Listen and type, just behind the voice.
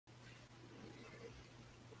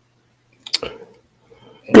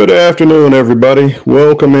Good afternoon, everybody.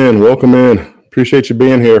 Welcome in. Welcome in. Appreciate you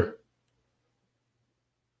being here.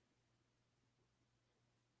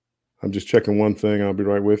 I'm just checking one thing. I'll be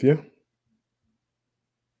right with you.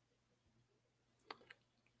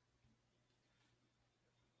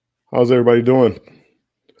 How's everybody doing?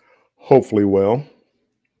 Hopefully well.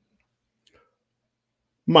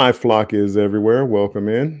 My flock is everywhere. Welcome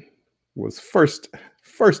in. Was first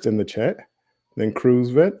in the chat. Then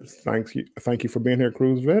Cruise Vet. Thank you for being here,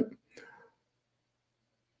 Cruise Vet.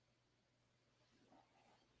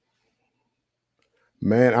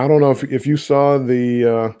 Man, I don't know if you saw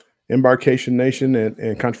the Embarkation Nation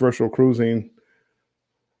and Controversial Cruising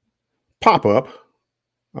pop up.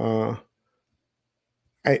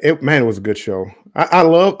 It was a good show. I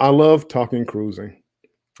love talking cruising.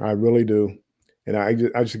 I really do, and I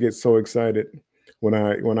just get so excited when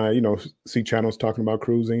I see channels talking about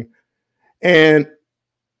cruising, and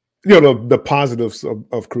the positives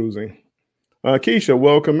of cruising. Keisha,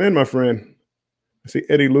 welcome in, my friend. I see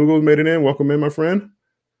Eddie Lugo made it in. Welcome in, my friend.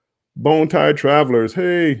 Bone Tired Travelers,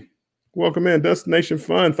 hey, welcome in. Destination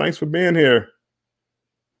Fun, thanks for being here.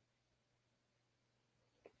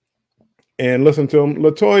 And listen to him.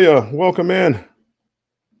 Latoya, welcome in.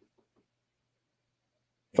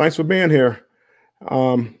 Thanks for being here.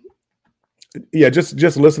 Yeah,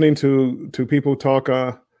 just listening to people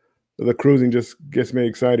talk the cruising just gets me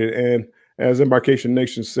excited. And as Embarkation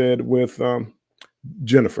Nation said with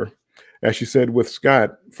Jennifer, as she said with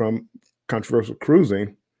Scott from Controversial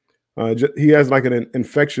Cruising, he has like an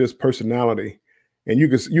infectious personality, and you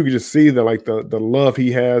could just see the love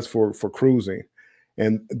he has for cruising.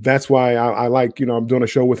 And that's why I like, I'm doing a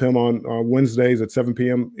show with him on Wednesdays at 7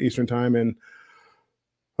 p.m. Eastern time and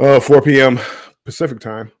 4 p.m. Pacific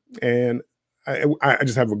time. And I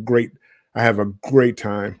just have a great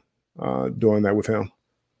time doing that with him.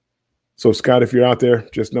 So Scott, if you're out there,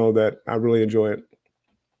 just know that I really enjoy it.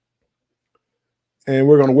 And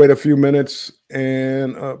we're going to wait a few minutes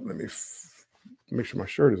and let me make sure my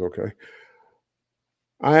shirt is okay.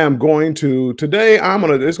 It's going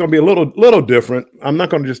to be a little different. I'm not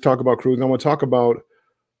going to just talk about cruising. I'm going to talk about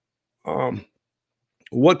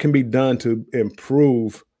what can be done to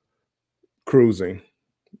improve cruising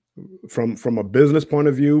from a business point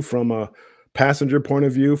of view, from a passenger point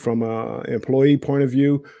of view, from a employee point of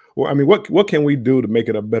view. Or, I mean, what can we do to make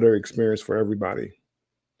it a better experience for everybody?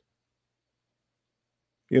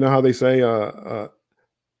 You know how they say,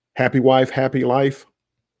 happy wife, happy life?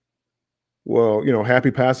 Well,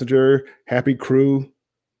 happy passenger, happy crew,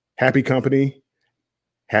 happy company,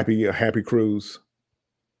 happy cruise.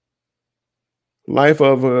 Life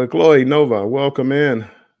of Chloe Nova, welcome in.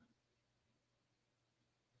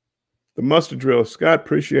 The Mustard Drill, Scott,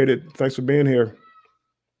 appreciate it. Thanks for being here.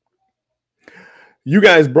 You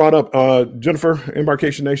guys brought up Jennifer,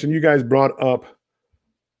 Embarkation Nation. You guys brought up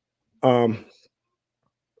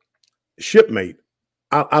Shipmate.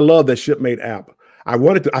 I love that Shipmate app. I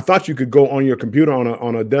thought you could go on your computer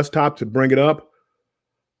on a desktop to bring it up,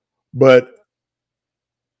 but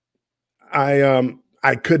I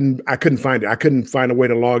couldn't find it. I couldn't find a way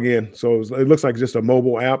to log in. So it looks like just a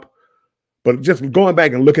mobile app. But just going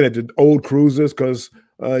back and looking at the old cruises, because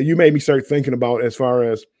you made me start thinking about as far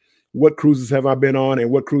as what cruises have I been on and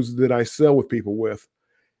what cruises did I sail with people with.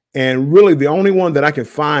 And really the only one that I can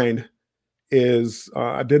find is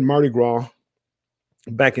I did Mardi Gras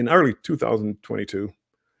back in early 2022.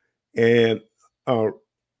 And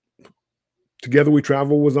Together We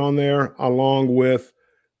Travel was on there along with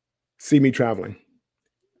See Me Traveling.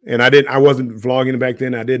 And I wasn't vlogging back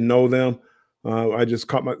then. I didn't know them. I just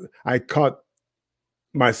caught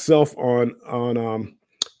myself on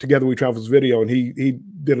Together We Travel's video, and he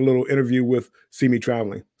did a little interview with See Me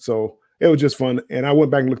Traveling. So it was just fun. And I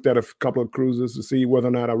went back and looked at a couple of cruises to see whether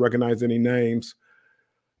or not I recognized any names.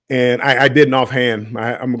 And I didn't offhand.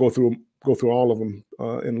 I'm gonna go through all of them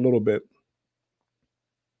in a little bit.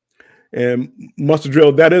 And Mustard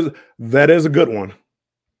Drill, that is a good one.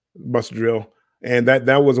 Mustard Drill. And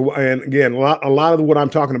and again, a lot of what I'm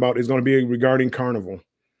talking about is going to be regarding Carnival.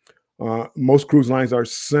 Most cruise lines are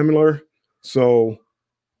similar, so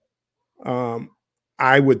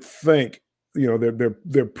I would think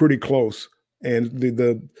they're pretty close, and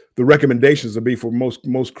the recommendations will be for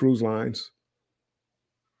most cruise lines.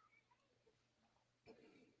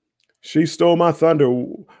 She stole my thunder.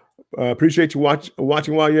 Appreciate you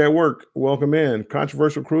watching while you're at work. Welcome in.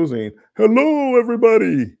 Controversial Cruising. Hello,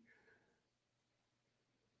 everybody.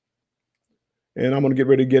 And I'm going to get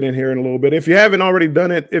ready to get in here in a little bit. If you haven't already done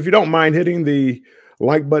it, if you don't mind hitting the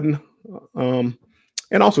like button, and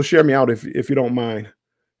also share me out if you don't mind.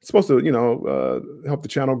 It's supposed to, help the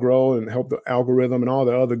channel grow and help the algorithm and all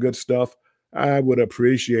the other good stuff. I would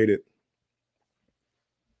appreciate it.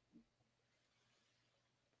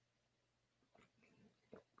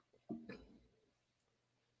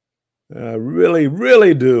 I really,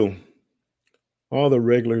 really do. All the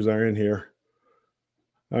regulars are in here.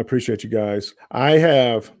 I appreciate you guys. I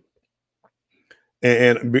have,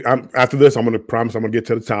 and after this, I'm going to promise I'm going to get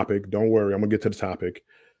to the topic. Don't worry, I'm going to get to the topic.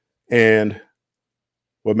 And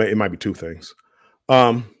well, it might be two things.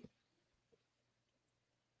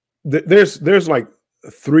 There's like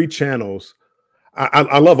 3 channels.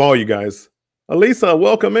 I love all you guys. Elisa,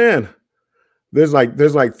 welcome in. There's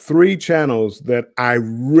like 3 channels that I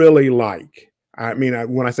really like. I mean,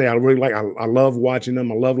 when I say I really like, I love watching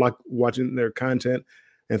them. I love watching their content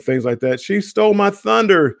and things like that. She stole my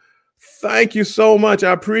thunder. Thank you so much.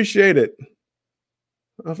 I appreciate it.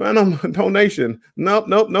 A Phantom donation. Nope.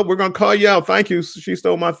 We're gonna call you out. Thank you. She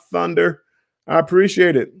stole my thunder. I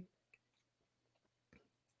appreciate it.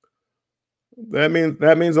 That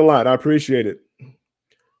means a lot. I appreciate it.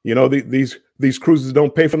 You know, these cruises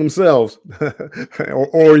don't pay for themselves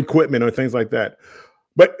or equipment or things like that.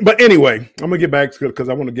 But anyway, I'm gonna get back to it because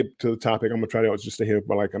I want to get to the topic. I'm gonna try to just stay here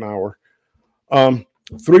for like an hour.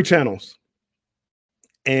 3 channels,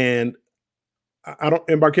 and I don't,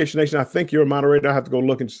 Embarkation Nation, I think you're a moderator. I have to go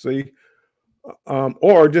look and see.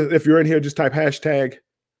 Or just if you're in here, just type hashtag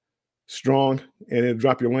strong and it'll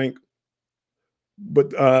drop your link.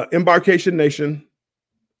 But Embarkation Nation,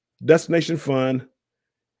 Destination Fun,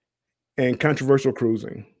 and Controversial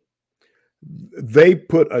Cruising, they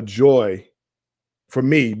put a joy for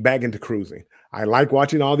me back into cruising. I like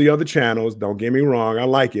watching all the other channels. Don't get me wrong. I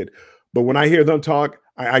like it. But when I hear them talk,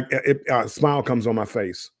 a smile comes on my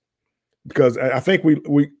face. Because I think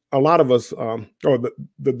a lot of us, or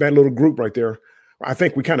that little group right there, I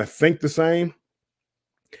think we kind of think the same.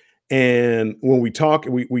 And when we talk,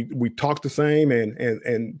 we talk the same.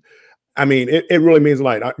 And I mean, it really means a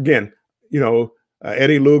lot. Again,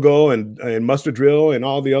 Eddie Lugo and Mustard Drill and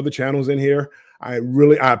all the other channels in here, I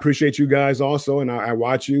appreciate you guys also, and I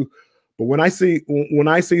watch you. But when I see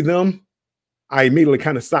them, I immediately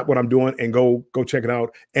kind of stop what I'm doing and go check it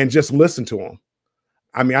out and just listen to them.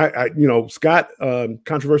 I mean, Scott,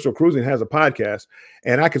 Controversial Cruising, has a podcast,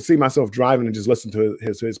 and I can see myself driving and just listen to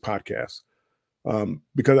his podcast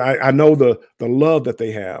because I know the love that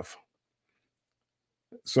they have.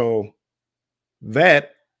 So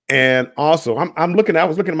that, and also I was looking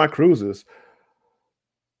at my cruises.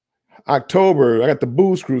 October, I got the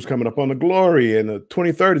Booze Cruise coming up on the Glory, and the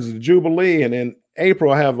 23rd is the Jubilee, and in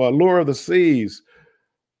April I have Lure of the Seas.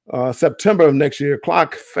 September of next year,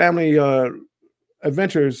 Clock Family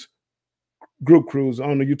Adventures group cruise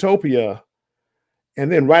on the Utopia.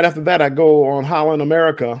 And then right after that, I go on Holland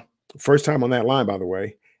America. First time on that line, by the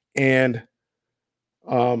way. And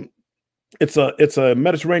it's a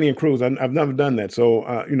Mediterranean cruise. I've never done that. So,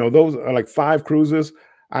 those are like 5 cruises.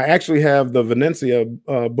 I actually have the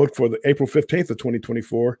Venecia booked for the April 15th of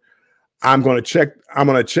 2024. I'm going to check.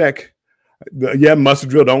 Mustard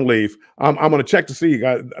Drill, don't leave. I'm going to check to see.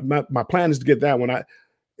 My plan is to get that one.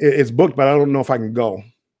 It's booked, but I don't know if I can go.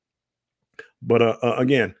 But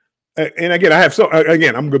again, I have I'm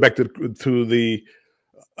gonna go back to the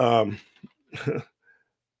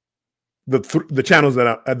the channels that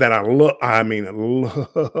I love. I mean,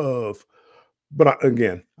 love. But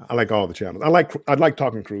again, I like all the channels. I like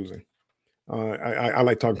talking cruising. I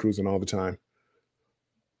like talking cruising all the time.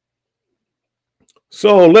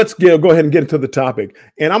 So let's go ahead and get into the topic.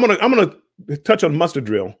 And I'm gonna touch on Mustard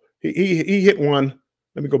Drill. He hit one.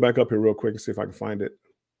 Let me go back up here real quick and see if I can find it.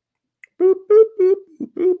 Boop, boop, boop,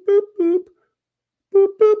 boop, boop, boop. Boop,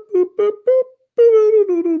 boop, boop, boop, boop,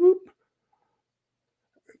 boop, boop.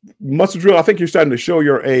 Mustard Drill, I think you're starting to show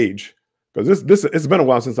your age, because this it's been a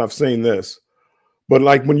while since I've seen this. But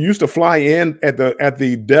like when you used to fly in at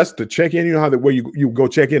the desk to check in, you know how where you go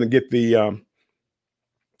check in and get the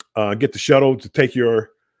shuttle to take your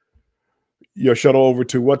shuttle over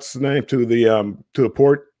to what's the name, to the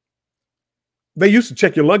port. They used to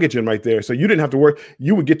check your luggage in right there, so you didn't have to worry.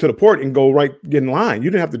 You would get to the port and go get in line. You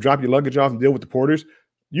didn't have to drop your luggage off and deal with the porters.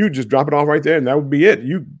 You just drop it off right there, and that would be it.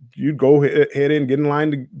 You'd go head in, get in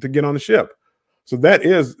line to get on the ship. So that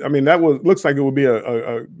is, I mean, looks like it would be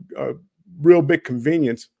a real big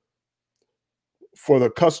convenience for the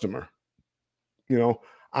customer.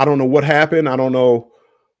 I don't know what happened. I don't know.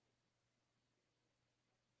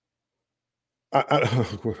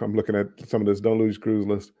 I'm looking at some of this. Don't lose cruise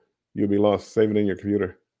list. You'll be lost. Save it in your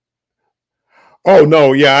computer. Oh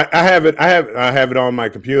no, yeah, I have it. I have it on my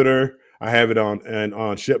computer. I have it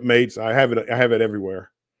on Shipmates. I have it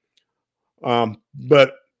everywhere.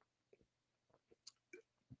 But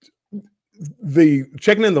the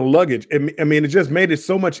checking in the luggage, I mean, it just made it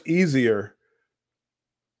so much easier.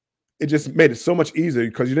 It just made it so much easier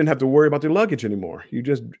because you didn't have to worry about your luggage anymore. You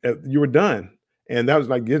just you were done, and that was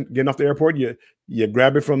like getting off the airport. You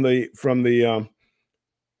grab it from the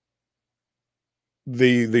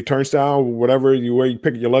turnstile, whatever you where you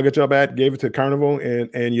pick your luggage up at, gave it to Carnival,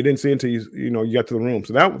 and you didn't see it until you got to the room.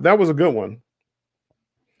 So that was a good one,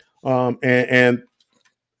 and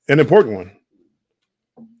an important one.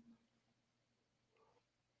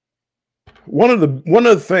 One of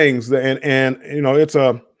the things that and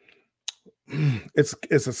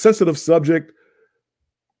it's a sensitive subject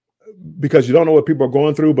because you don't know what people are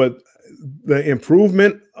going through, but the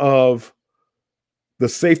improvement of the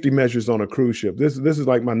safety measures on a cruise ship. This is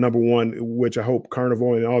like my number one, which I hope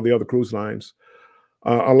Carnival and all the other cruise lines.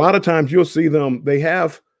 A lot of times you'll see them. They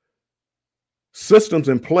have systems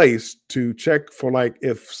in place to check for like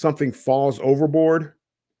if something falls overboard.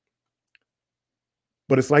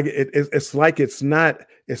 But it's like it's like it's not.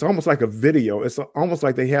 It's almost like a video. It's almost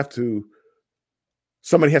like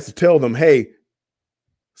somebody has to tell them, hey,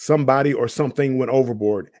 somebody or something went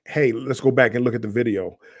overboard. Hey, let's go back and look at the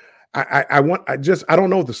video. I don't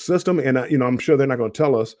know the system, and I'm sure they're not going to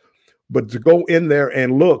tell us, but to go in there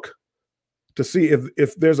and look to see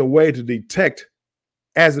if there's a way to detect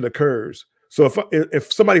as it occurs. So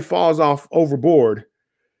if somebody falls off overboard,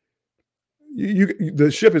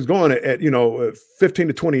 the ship is going at 15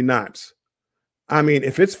 to 20 knots. I mean,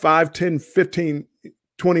 if it's 5, 10, 15,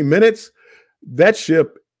 20 minutes, that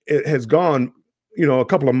ship has gone a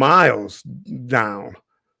couple of miles down.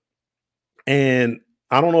 And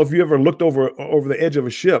I don't know if you ever looked over the edge of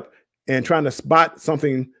a ship and trying to spot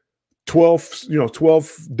something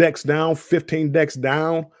 12 decks down, 15 decks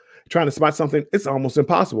down, trying to spot something. It's almost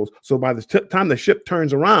impossible. So by the time the ship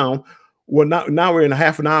turns around, well, now we're in a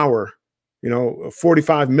half an hour,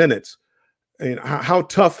 45 minutes. And how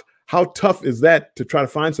tough is that to try to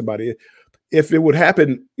find somebody? If it would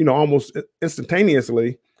happen, almost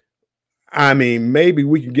instantaneously, I mean, maybe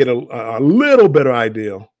we could get a little better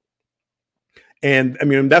idea. And I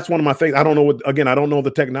mean, that's one of my things. I don't know I don't know the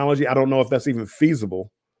technology. I don't know if that's even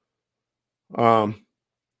feasible. But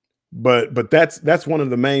that's one of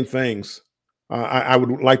the main things I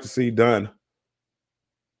would like to see done.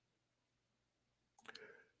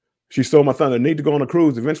 She stole my thunder. Need to go on a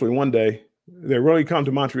cruise eventually one day. They really come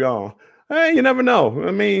to Montreal. Hey, you never know.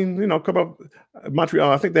 I mean, come up Montreal.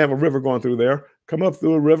 I think they have a river going through there. Come up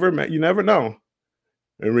through a river. Man, you never know.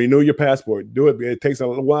 And renew your passport. Do it. It takes a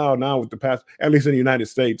while now with the pass, at least in the United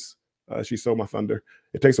States. She stole my thunder.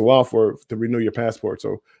 It takes a while to renew your passport.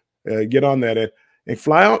 So get on that and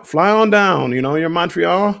fly on down. You're in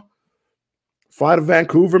Montreal. Fly to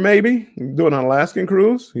Vancouver, maybe. Do an Alaskan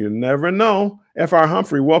cruise. You never know. F.R.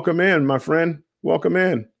 Humphrey, welcome in, my friend. Welcome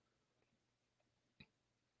in.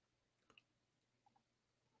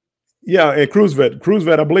 Yeah, and Cruise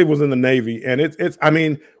Vet, I believe, was in the Navy, and it's. I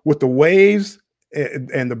mean, with the waves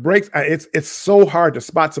and the breaks, it's so hard to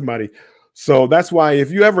spot somebody. So that's why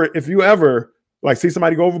if you ever like see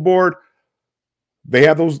somebody go overboard, they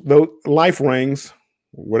have those life rings,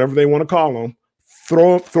 whatever they want to call them.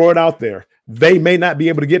 Throw it out there. They may not be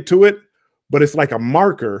able to get to it, but it's like a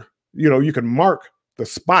marker. You can mark the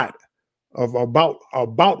spot of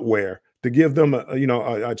about where to give them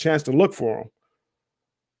a chance to look for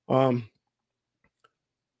them.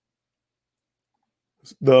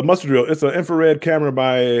 The muster drill, it's an infrared camera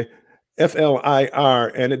by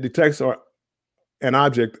FLIR, and it detects an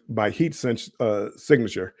object by heat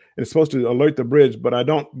signature. And it's supposed to alert the bridge, but I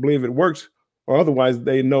don't believe it works, or otherwise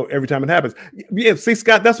they know every time it happens. Yeah, see,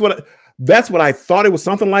 Scott, that's what I thought. It was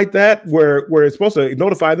something like that, where it's supposed to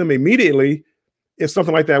notify them immediately if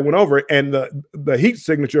something like that went over, and the heat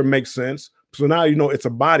signature makes sense. So now it's a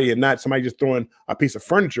body and not somebody just throwing a piece of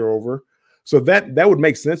furniture over. So that would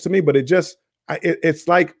make sense to me, but it's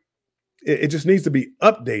like it just needs to be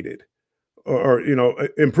updated or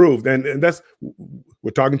improved, and that's,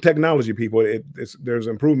 we're talking technology, people. There's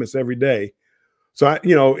improvements every day. So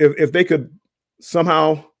if they could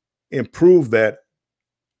somehow improve that,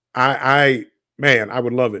 man, I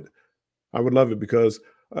would love it. I would love it because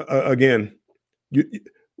again,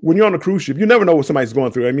 when you're on a cruise ship, you never know what somebody's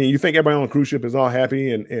going through. I mean, you think everybody on a cruise ship is all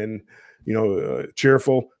happy and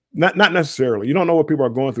cheerful. Not necessarily. You don't know what people are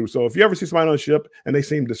going through. So if you ever see somebody on a ship and they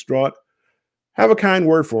seem distraught, have a kind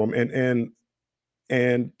word for them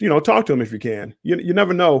and talk to them if you can. You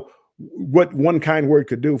never know what one kind word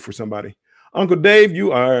could do for somebody. Uncle Dave,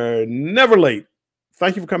 you are never late.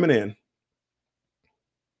 Thank you for coming in.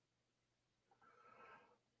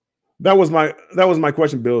 That was my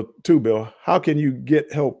question, Bill. How can you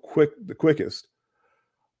get help the quickest?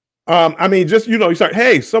 I mean, just you start,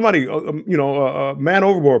 hey, somebody, man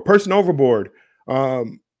overboard, person overboard,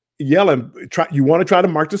 yelling. You want to try to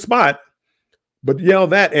mark the spot, but yell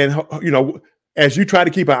that, and as you try to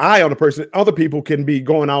keep an eye on the person, other people can be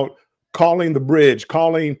going out calling the bridge,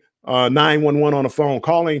 calling 911 on the phone,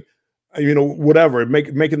 calling, whatever,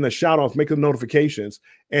 making the shout outs, making the notifications,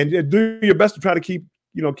 and do your best to try to keep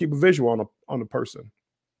a visual on the person.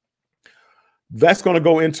 That's going to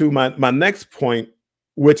go into my next point,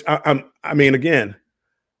 which I mean, again,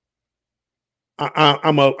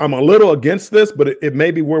 I'm a little against this, but it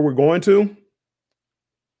may be where we're going to.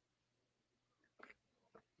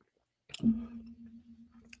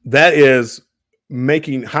 That is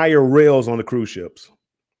making higher rails on the cruise ships.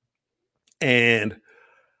 And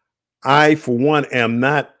I, for one, I'm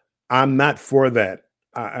not for that.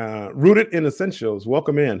 Rooted in Essentials,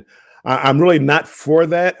 welcome in. I'm really not for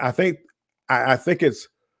that. I think it's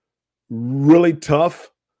really tough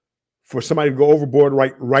for somebody to go overboard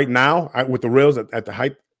right now with the rails at the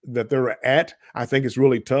height that they're at. I think it's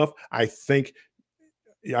really tough. I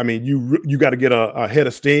mean, you got to get a head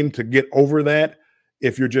of steam to get over that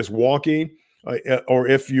if you're just walking, or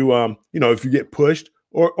if if you get pushed,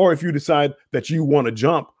 or if you decide that you want to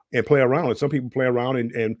jump and play around. And some people play around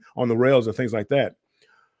and on the rails and things like that.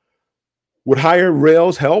 Would higher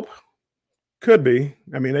rails help? Could be.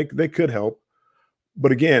 I mean, they could help.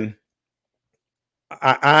 But again,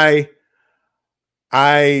 I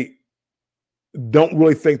don't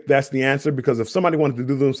really think that's the answer, because if somebody wanted to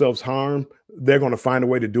do themselves harm, they're going to find a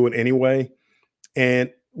way to do it anyway.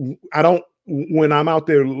 And when I'm out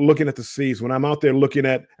there looking at the seas, when I'm out there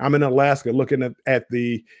I'm in Alaska looking at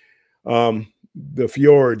the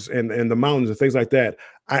fjords and the mountains and things like that,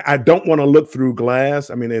 I don't want to look through glass.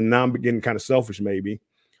 I mean, and now I'm getting kind of selfish, maybe.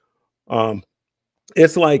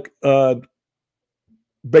 It's like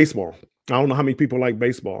baseball. I don't know how many people like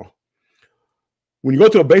baseball. When you go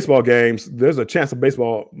to a baseball game, there's a chance a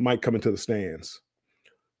baseball might come into the stands.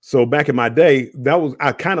 So back in my day,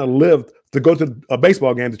 I kind of lived to go to a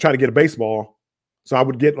baseball game to try to get a baseball. So I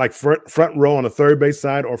would get like front row on the third base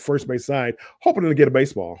side or first base side, hoping to get a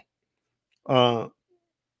baseball.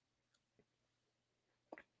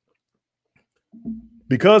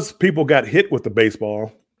 Because people got hit with the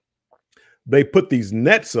baseball, they put these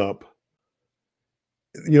nets up.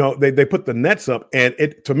 They put the nets up, and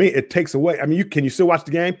to me, it takes away. I mean, can you still watch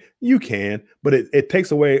the game? You can, but it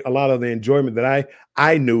takes away a lot of the enjoyment that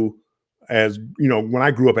I knew as, when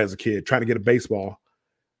I grew up as a kid, trying to get a baseball.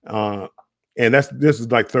 And this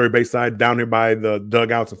is like third base side down here by the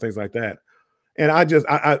dugouts and things like that. And I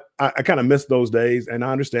kind of miss those days, and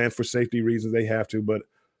I understand for safety reasons they have to, but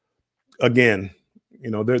again,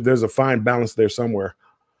 there's a fine balance there somewhere.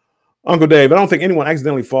 Uncle Dave, I don't think anyone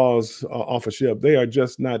accidentally falls off a ship. They are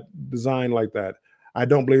just not designed like that. I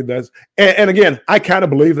don't believe that's, and again, I kind of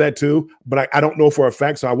believe that too, but I don't know for a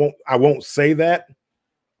fact, so I won't say that.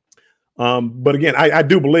 But again, I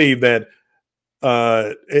do believe that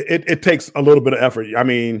it takes a little bit of effort. I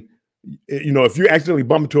mean, if you accidentally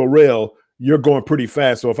bump into a rail, you're going pretty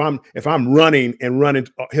fast. So if I'm running,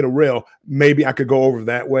 hit a rail, maybe I could go over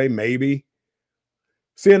that way, maybe.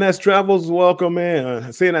 CNS Travels, welcome in.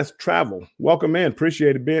 CNS Travel, welcome in.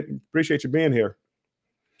 Appreciate you being here.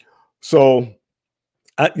 So,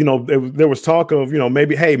 there was talk of,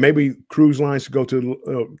 maybe cruise lines should go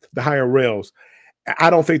to the higher rails.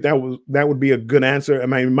 I don't think that would be a good answer. I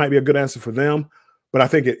mean, it might be a good answer for them, but I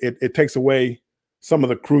think it takes away some of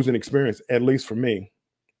the cruising experience, at least for me.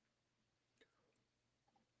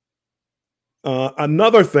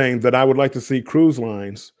 Another thing that I would like to see cruise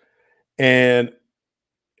lines, and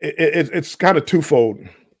it's kind of twofold.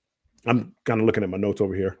 I'm kind of looking at my notes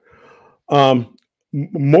over here.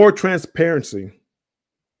 More transparency.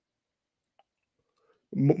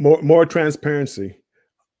 More transparency.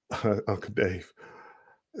 Uncle Dave.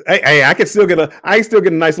 Hey, I still get a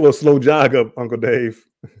nice little slow jog up, Uncle Dave.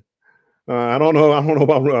 I don't know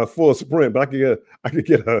about a full sprint, but I could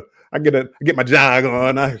get my jog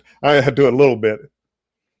on. I do it a little bit.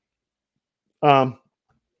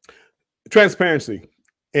 Transparency.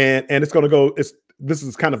 And it's going to go, this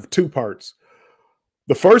is kind of two parts.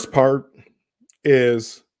 The first part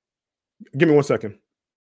is, give me 1 second.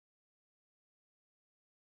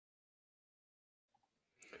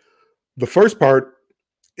 The first part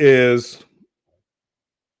is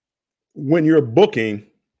when you're booking,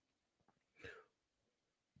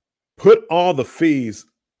 put all the fees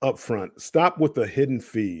up front. Stop with the hidden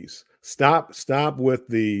fees. Stop with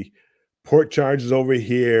the port charges over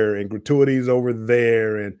here and gratuities over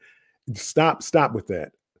there, and stop with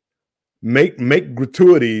that. Make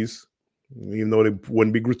gratuities even though they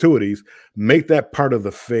wouldn't be gratuities. Make that part of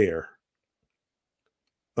the fare.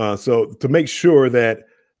 So to make sure that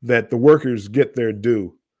the workers get their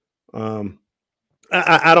due.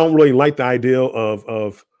 I don't really like the idea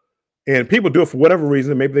of and people do it for whatever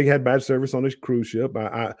reason. Maybe they had bad service on this cruise ship.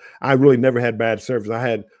 I really never had bad service. I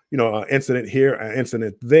had, an incident here, an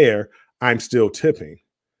incident there. I'm still tipping.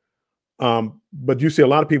 But you see a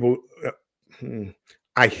lot of people.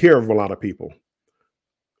 I hear of a lot of people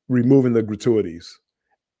removing the gratuities.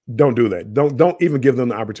 Don't do that. Don't even give them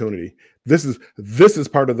the opportunity. This is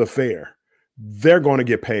part of the fare. They're going to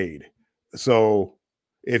get paid. So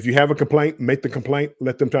if you have a complaint, make the complaint.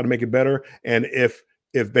 Let them try to make it better. And if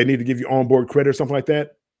they need to give you onboard credit or something like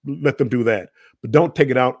that, let them do that. But don't take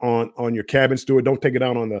it out on your cabin steward. Don't take it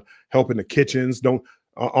out on the help in the kitchens. Don't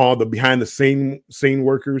all the behind the scene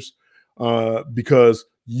workers because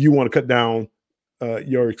you want to cut down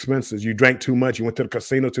your expenses. You drank too much. You went to the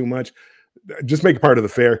casino too much. Just make it part of the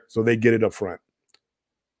fare so they get it up front.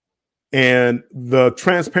 And the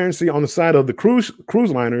transparency on the side of the cruise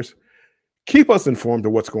liners, keep us informed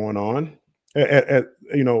of what's going on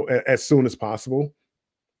as soon as possible.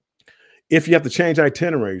 If you have to change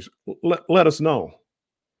itineraries, let us know.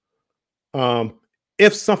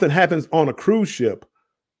 If something happens on a cruise ship,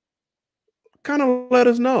 kind of let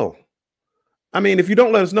us know. I mean, if you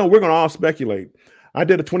don't let us know, we're going to all speculate. I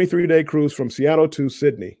did a 23-day cruise from Seattle to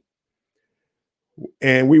Sydney,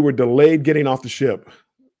 and we were delayed getting off the ship.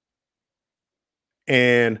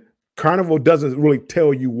 And Carnival doesn't really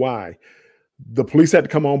tell you why. The police had to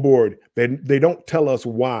come on board. They don't tell us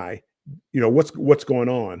why. What's going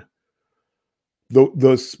on.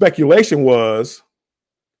 The speculation was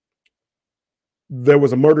there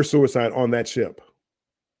was a murder-suicide on that ship.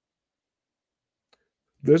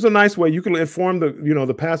 There's a nice way you can inform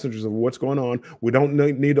the passengers of what's going on. We don't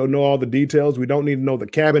need to know all the details. We don't need to know the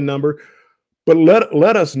cabin number, but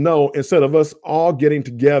let us know instead of us all getting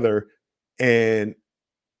together and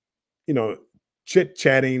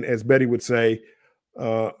chit-chatting, as Betty would say,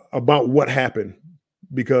 about what happened.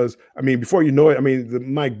 Because before you know it,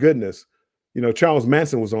 my goodness, Charles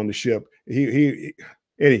Manson was on the ship. He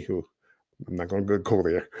anywho, I'm not going to go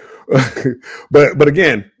there, but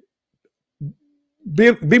again.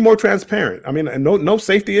 Be more transparent. No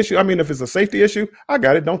safety issue. If it's a safety issue, I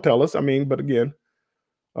got it. Don't tell us. But again,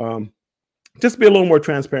 just be a little more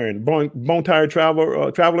transparent. Bone tired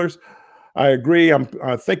travelers. I agree.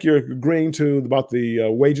 I think you're agreeing to about the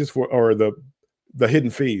wages or the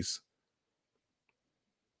hidden fees.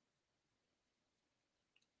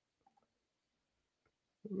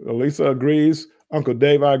 Elisa agrees. Uncle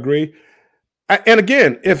Dave, I agree. And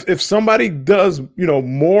again, if somebody does,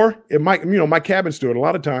 more, it might, my cabin steward, a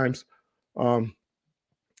lot of times,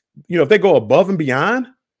 if they go above and beyond,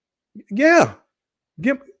 yeah,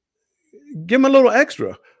 give them a little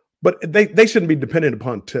extra, but they shouldn't be dependent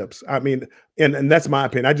upon tips. And that's my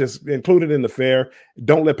opinion. I just include it in the fare.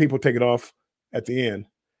 Don't let people take it off at the end.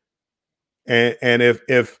 And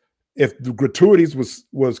if the gratuities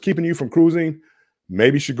was keeping you from cruising,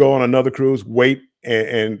 maybe you should go on another cruise, wait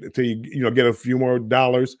and until you get a few more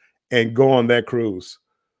dollars and go on that cruise.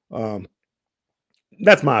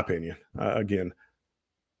 That's my opinion. Again,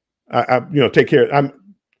 I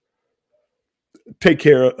take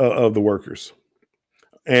care of the workers.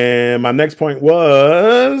 And my next point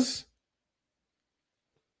was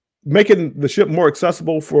making the ship more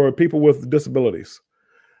accessible for people with disabilities.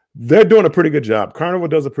 They're doing a pretty good job. Carnival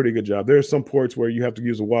does a pretty good job. There are some ports where you have to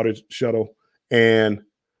use a water shuttle, and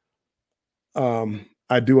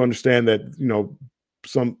I do understand that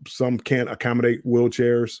some can't accommodate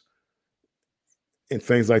wheelchairs and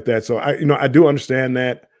things like that. So I do understand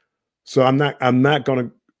that. So I'm not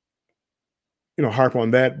going to harp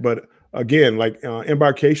on that. But again, like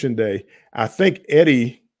Embarkation Day, I think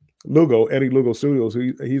Eddie Lugo Studios,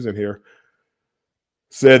 he's in here,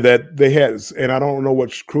 said that they had, and I don't know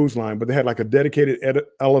which cruise line, but they had like a dedicated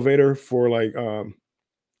elevator for like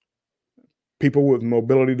people with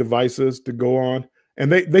mobility devices to go on.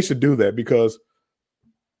 And they should do that because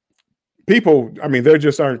people,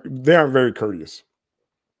 they aren't very courteous.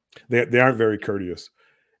 They aren't very courteous.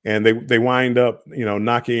 And they wind up,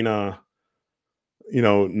 knocking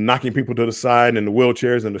people to the side and the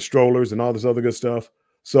wheelchairs and the strollers and all this other good stuff.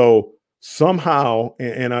 So somehow,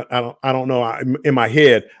 and I don't know, in my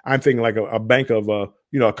head, I'm thinking like a bank of, a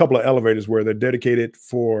couple of elevators where they're dedicated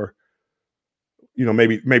for,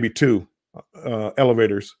 maybe two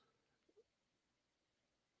elevators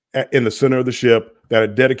in the center of the ship that are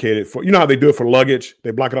dedicated for, how they do it for luggage.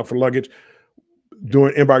 They block it off for luggage.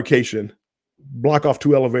 During embarkation, block off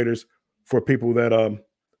two elevators for people that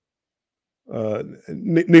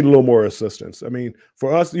need a little more assistance. I mean,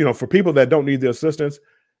 for us, for people that don't need the assistance,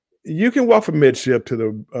 you can walk from midship to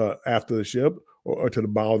the after the ship or to the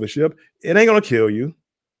bow of the ship. It ain't gonna kill you.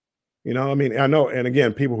 I mean, I know, and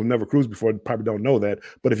again, people who never cruised before probably don't know that.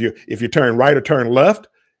 But if you turn right or turn left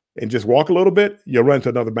and just walk a little bit, you'll run into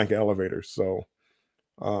another bank of elevators. So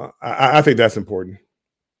I think that's important.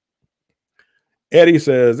 Eddie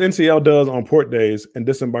says NCL does on port days and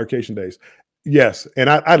disembarkation days. Yes, and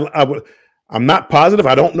I'm not positive.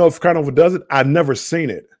 I don't know if Carnival does it. I've never seen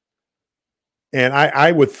it, and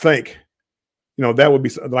I would think, that would be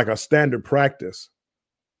like a standard practice.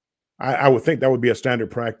 I would think that would be a standard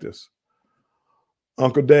practice.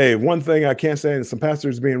 Uncle Dave, one thing I can't say is some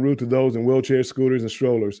pastors being rude to those in wheelchairs, scooters, and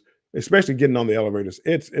strollers, especially getting on the elevators.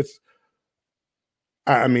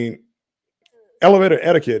 I mean, elevator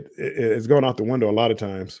etiquette is going out the window a lot of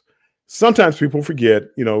times. Sometimes people forget,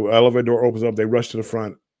 elevator door opens up, they rush to the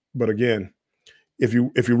front. But again, if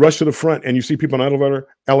you rush to the front and you see people on the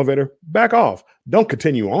elevator, back off. Don't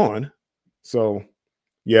continue on. So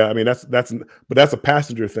yeah, I mean that's a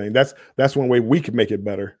passenger thing. That's one way we can make it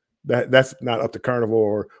better. That's not up to Carnival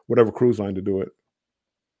or whatever cruise line to do it.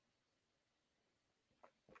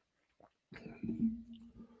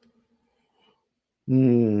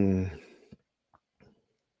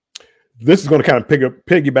 This is going to kind of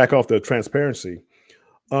piggyback off the transparency.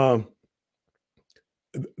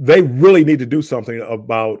 They really need to do something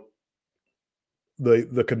about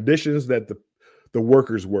the conditions that the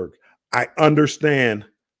workers work. I understand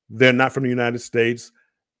they're not from the United States,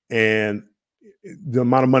 and the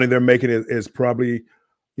amount of money they're making is probably,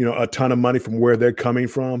 a ton of money from where they're coming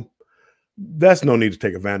from. That's no need to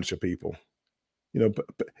take advantage of people.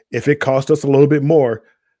 If it costs us a little bit more,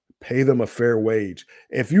 pay them a fair wage.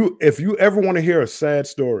 If you ever want to hear a sad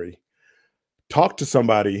story, talk to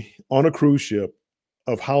somebody on a cruise ship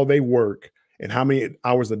of how they work and how many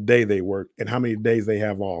hours a day they work and how many days they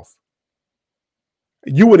have off.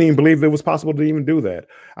 You wouldn't even believe it was possible to even do that.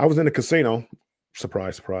 I was in a casino,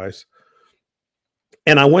 surprise, surprise.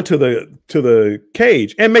 And I went to the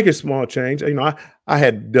cage and make a small change. I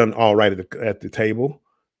had done all right at the table,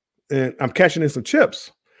 and I'm cashing in some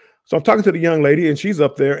chips. So I'm talking to the young lady, and she's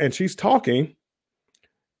up there and she's talking.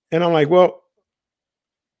 And I'm like, well,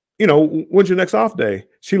 when's your next off day?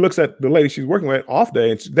 She looks at the lady she's working with, off day,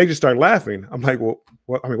 and they just start laughing. I'm like, well,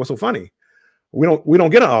 what's so funny? We don't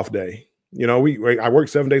get an off day. I work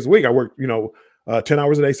 7 days a week. I work, 10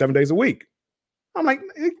 hours a day, 7 days a week. I'm like,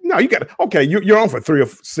 no, you got okay. You're on for 3 or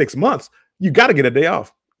 6 months. You got to get a day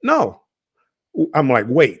off. No, I'm like,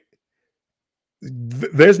 wait,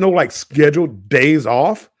 there's no like scheduled days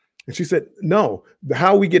off. And she said, no,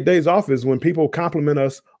 how we get days off is when people compliment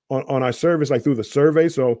us on our service, like through the survey.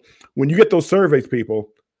 So when you get those surveys, people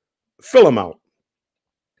fill them out.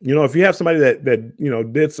 If you have somebody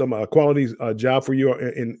that did some quality job for you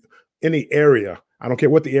in any area, I don't care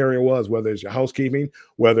what the area was, whether it's your housekeeping,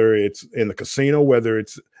 whether it's in the casino, whether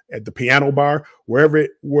it's at the piano bar, wherever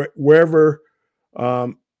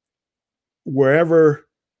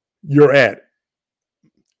you're at.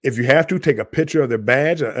 If you have to, take a picture of their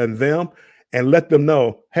badge and them and let them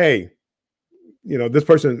know, hey, this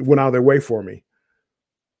person went out of their way for me.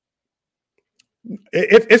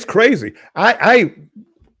 It's crazy. I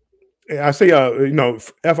say,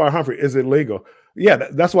 F.R. Humphrey, is it legal? Yeah,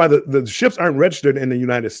 that's why the ships aren't registered in the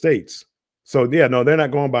United States. So yeah, no, they're not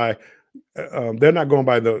going by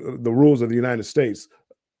the rules of the United States.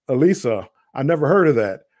 Elisa, I never heard of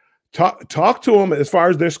that. Talk to them as far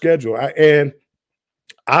as their schedule.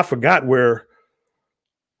 I forgot where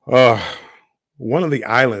one of the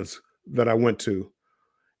islands that I went to,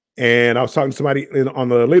 and I was talking to somebody on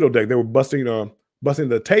the Lido deck. They were busting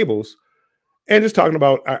the tables and just talking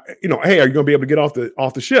about, hey, are you going to be able to get off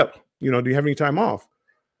the ship? Do you have any time off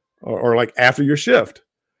or like after your shift?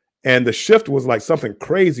 And the shift was like something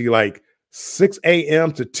crazy, like 6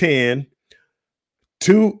 a.m. to 10,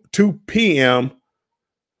 2 p.m.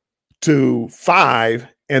 to 5,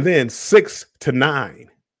 and then 6 to 9.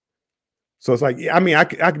 So it's like, I mean,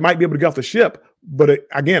 I might be able to get off the ship, but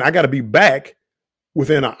again, I got to be back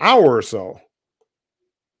within an hour or so.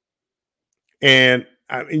 And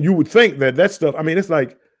you would think that stuff, I mean, it's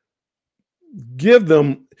like, give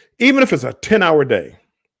them, even if it's a 10-hour day,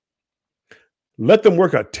 let them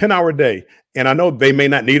work a 10-hour day. And I know they may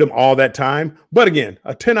not need them all that time, but again,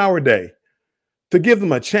 a 10-hour day to give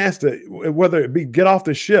them a chance to, whether it be get off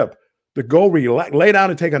the ship, to go relax, lay down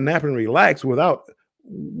and take a nap and relax without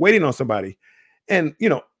waiting on somebody. And,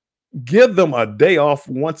 give them a day off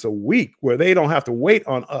once a week where they don't have to wait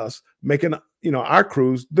on us making, our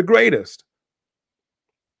cruise the greatest.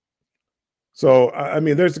 So I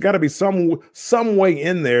mean, there's got to be some way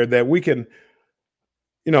in there that we can,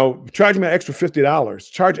 charge me an extra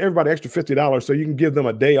 $50, charge everybody extra $50 so you can give them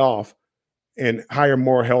a day off and hire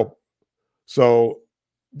more help. So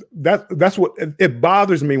that's what it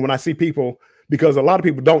bothers me when I see people, because a lot of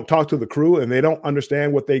people don't talk to the crew and they don't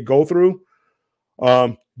understand what they go through.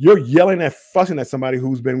 You're yelling at, fussing at somebody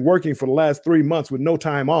who's been working for the last 3 months with no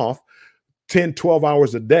time off, 10, 12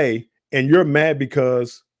 hours a day, and you're mad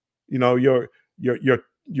because your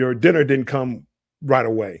dinner didn't come right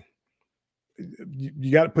away.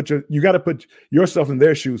 You got to put yourself in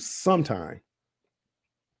their shoes sometime.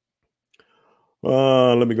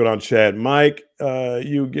 Let me go down chat. Mike,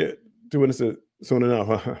 you get doing this soon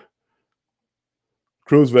enough.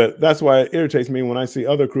 Cruise vet. That's why it irritates me when I see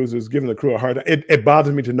other cruisers giving the crew a hard time. It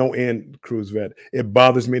bothers me to no end, cruise vet. It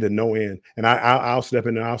bothers me to no end. And I'll step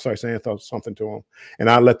in and I'll start saying something to them. And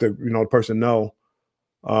I'll let the person know,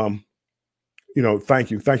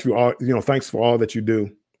 thank you. Thanks for all, thanks for all that you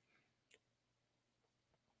do.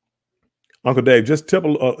 Uncle Dave, just a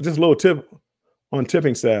little tip on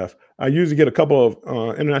tipping staff. I usually get a couple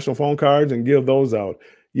of international phone cards and give those out.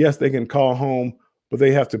 Yes, they can call home, but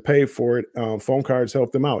they have to pay for it. Phone cards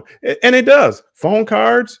help them out. And it does. Phone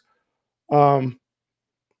cards,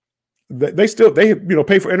 they still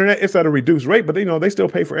pay for internet. It's at a reduced rate, but they still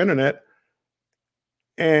pay for internet.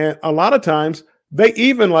 And a lot of times they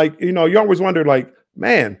even you always wonder,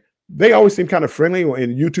 man, they always seem kind of friendly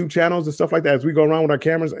in YouTube channels and stuff like that. As we go around with our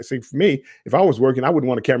cameras, I see, for me, if I was working, I wouldn't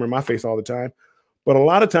want a camera in my face all the time. But a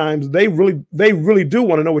lot of times they really do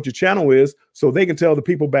want to know what your channel is, so they can tell the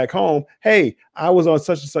people back home, hey, I was on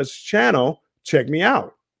such and such channel, check me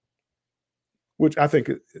out. Which I think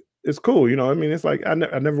is cool. I mean, it's like I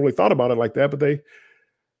never really thought about it like that, but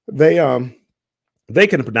they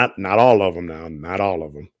can, not all of them now, not all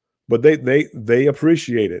of them, but they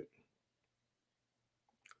appreciate it.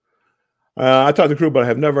 I talked to the crew, but I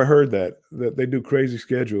have never heard that they do crazy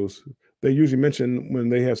schedules. They usually mention when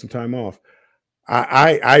they have some time off.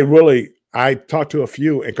 I talked to a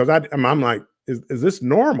few, and because I'm like, is this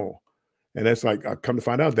normal? And it's like, I come to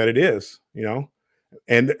find out that it is,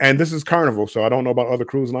 and this is Carnival. So I don't know about other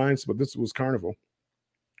cruise lines, but this was Carnival.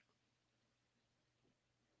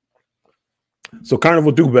 So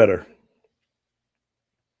Carnival, do better.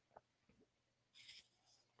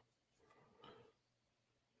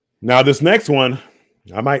 Now this next one,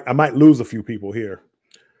 I might lose a few people here.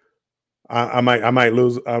 I might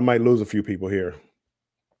lose a few people here.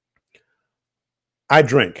 I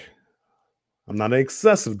drink. I'm not an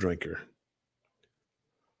excessive drinker.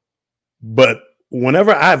 But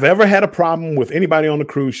whenever I've ever had a problem with anybody on the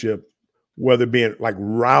cruise ship, whether being like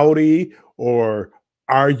rowdy or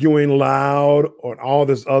arguing loud or all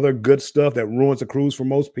this other good stuff that ruins the cruise for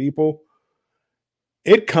most people,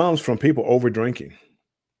 it comes from people over drinking.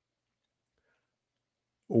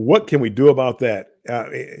 What can we do about that?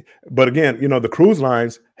 But again, the cruise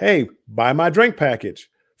lines, hey, buy my drink package,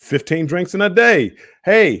 15 drinks in a day.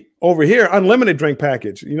 Hey, over here, unlimited drink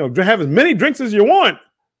package. Have as many drinks as you want.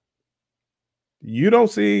 You don't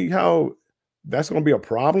see how that's going to be a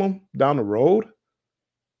problem down the road.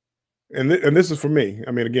 And this is for me.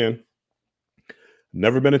 I mean, again,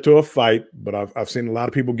 never been into a fight, but I've seen a lot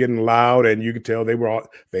of people getting loud, and you could tell they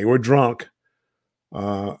were drunk.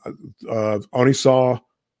 Only saw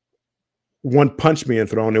one punch being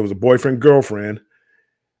thrown. It was a boyfriend, girlfriend,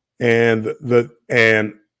 and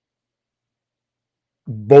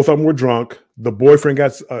both of them were drunk. The boyfriend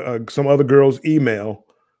got some other girl's email,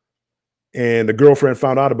 and the girlfriend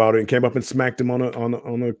found out about it and came up and smacked him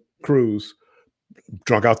on a cruise,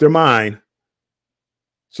 drunk out their mind.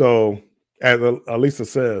 So, as Alisa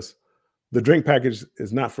says, the drink package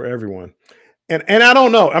is not for everyone. And I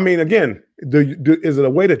don't know. I mean, again, is it a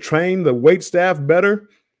way to train the wait staff better?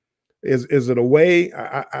 Is it a way?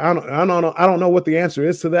 I don't know what the answer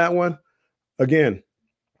is to that one. Again,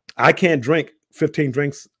 I can't drink 15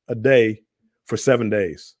 drinks a day for 7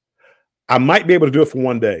 days. I might be able to do it for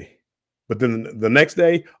 1 day, but then the next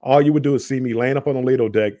day, all you would do is see me laying up on the Lido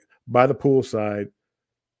deck by the poolside,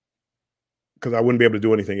 because I wouldn't be able to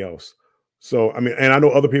do anything else. So I mean, and I know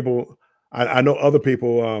other people. I know other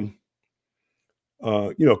people.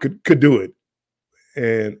 Could do it,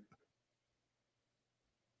 and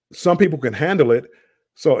some people can handle it.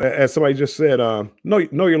 So as somebody just said, know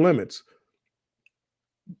your limits.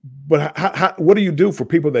 But what do you do for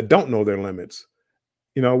people that don't know their limits?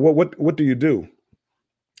 What do you do?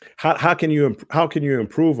 How can you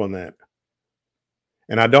improve on that?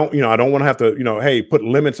 And I don't want to have to, hey, put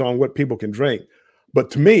limits on what people can drink.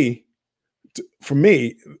 But for me,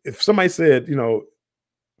 if somebody said,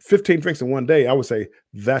 15 drinks in 1 day, I would say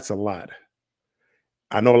that's a lot.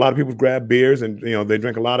 I know a lot of people grab beers and they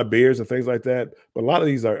drink a lot of beers and things like that. But a lot of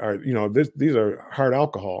these are these are hard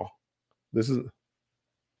alcohol. This is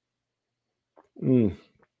mm,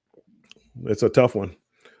 it's a tough one.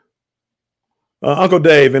 Uncle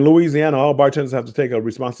Dave, in Louisiana, all bartenders have to take a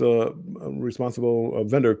responsible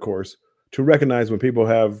vendor course to recognize when people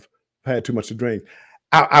have had too much to drink.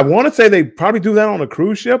 I want to say they probably do that on a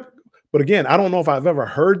cruise ship, but again, I don't know if I've ever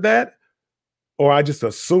heard that or I just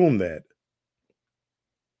assume that.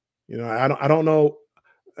 I don't know.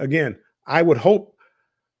 Again, I would hope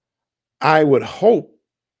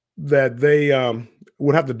that they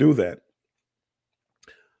would have to do that.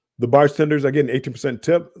 The bartenders are getting 18%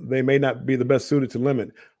 tip. They may not be the best suited to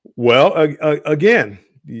limit. Well, again,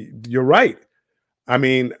 you're right. I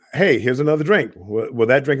mean, hey, here's another drink. Well,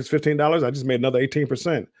 that drink is $15. I just made another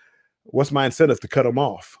 18%. What's my incentive to cut them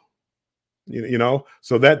off?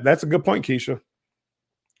 So that's a good point, Keisha.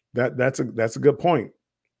 That's a good point.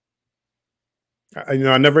 I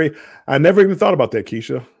never even thought about that,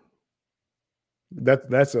 Keisha.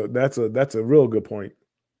 That's a real good point.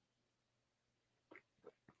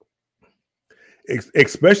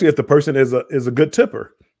 Especially if the person is a good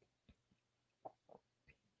tipper.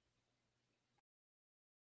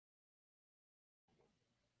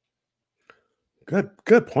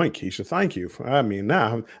 Good point, Keisha. Thank you. I mean,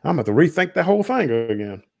 now I'm going to rethink the whole thing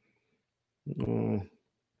again. Mm.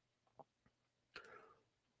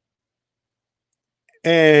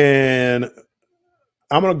 And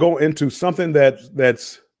I'm going to go into something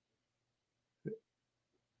that's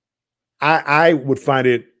I would find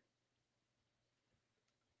it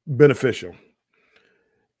beneficial.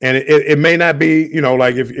 And it may not be,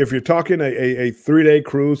 like if you're talking a 3-day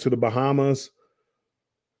cruise to the Bahamas,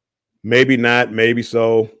 maybe not, maybe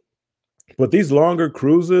so. But these longer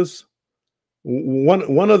cruises,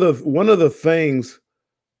 one of the things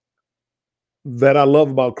that I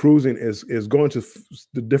love about cruising is going to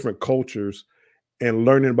the different cultures and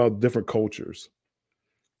learning about different cultures.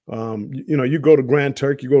 You go to Grand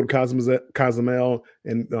Turk, you go to Cozumel,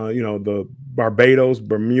 and the Barbados,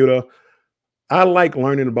 Bermuda. I like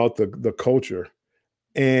learning about the culture.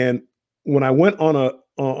 And when I went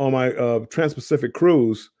on my Trans-Pacific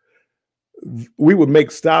cruise, we would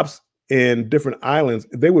make stops in different islands.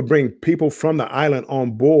 They would bring people from the island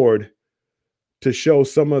on board to show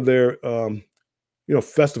some of their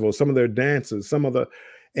festivals, some of their dances,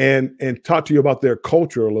 and talk to you about their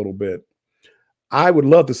culture a little bit. I would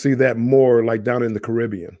love to see that more, like down in the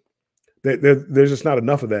Caribbean. There's just not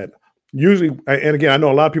enough of that. Usually, and again, I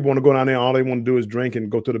know a lot of people want to go down there. All they want to do is drink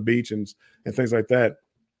and go to the beach and things like that.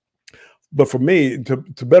 But for me,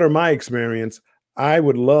 to better my experience, I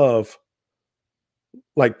would love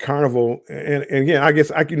like Carnival. And again, I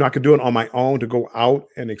guess I could do it on my own to go out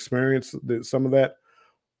and experience some of that.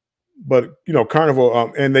 But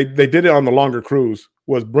Carnival, and they did it on the longer cruise,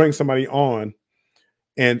 was bring somebody on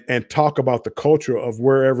and talk about the culture of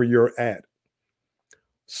wherever you're at.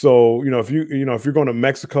 So, if you're going to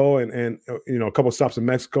Mexico and a couple of stops in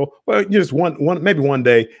Mexico, well, you just maybe one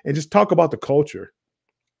day and just talk about the culture.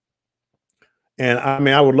 And I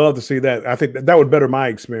mean, I would love to see that. I think that would better my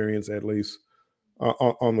experience, at least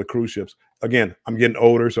on the cruise ships. Again, I'm getting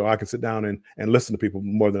older, so I can sit down and listen to people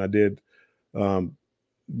more than I did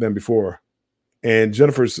than before. And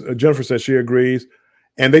Jennifer says she agrees.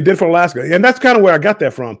 And they did for Alaska. And that's kind of where I got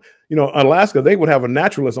that from. Alaska, they would have a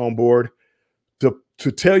naturalist on board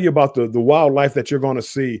to tell you about the wildlife that you're going to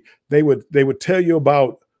see. They would tell you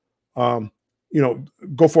about,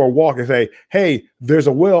 go for a walk and say, hey, there's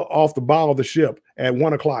a whale off the bow of the ship at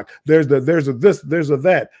 1:00. There's a this, there's a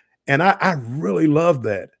that. And I really love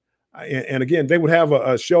that. And again, they would have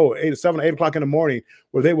a show at 7 or 8 o'clock in the morning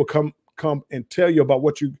where they will come and tell you about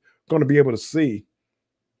what you're going to be able to see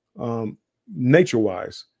nature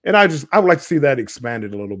wise. And I would like to see that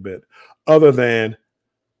expanded a little bit, other than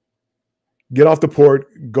get off the port,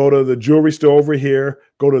 go to the jewelry store over here,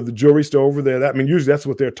 go to the jewelry store over there. I mean, usually that's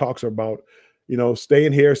what their talks are about. Stay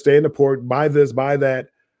in here, stay in the port, buy this, buy that.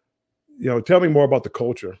 Tell me more about the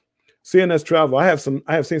culture. CNS Travel. I have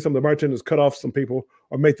seen some of the bartenders cut off some people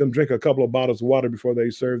or make them drink a couple of bottles of water before they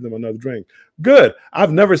serve them another drink. Good.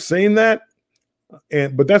 I've never seen that,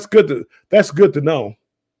 but that's good to know.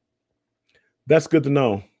 That's good to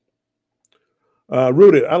know.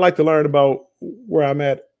 Rooted. I like to learn about where I'm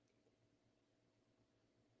at.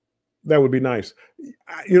 That would be nice.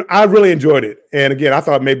 I really enjoyed it. And again, I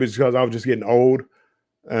thought maybe it's because I was just getting old,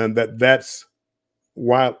 and that's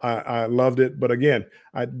why I loved it. But again,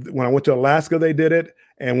 when I went to Alaska, they did it.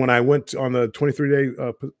 And when I went on the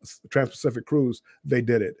 23-day Trans-Pacific cruise, they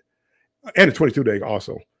did it. And the 22-day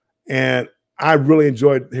also. And I really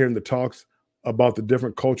enjoyed hearing the talks. about the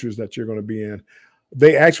different cultures that you're going to be in.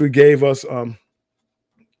 They actually gave us,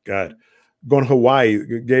 God, going to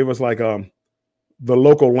Hawaii, gave us like the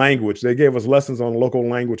local language. They gave us lessons on local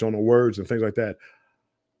language, on the words and things like that.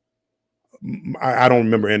 I don't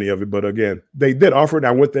remember any of it, but again, they did offer it.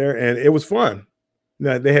 I went there and it was fun.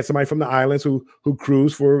 Now, they had somebody from the islands who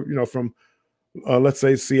cruised for, from let's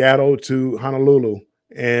say Seattle to Honolulu,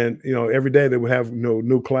 and every day they would have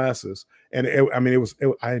new classes, and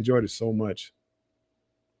I enjoyed it so much.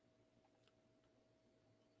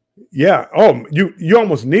 Yeah. Oh, you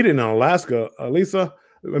almost need it in Alaska, Lisa.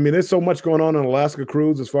 I mean, there's so much going on in Alaska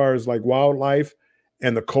cruise as far as like wildlife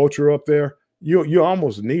and the culture up there. You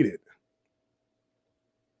almost need it.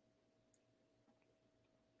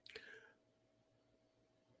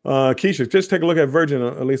 Keisha, just take a look at Virgin,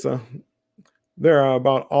 Elisa. They're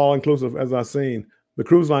about all inclusive, as I've seen. The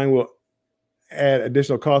cruise line will add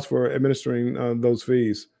additional costs for administering those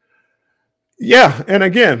fees. Yeah, and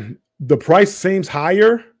again, the price seems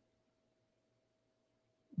higher,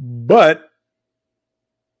 but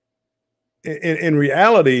in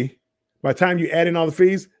reality, by the time you add in all the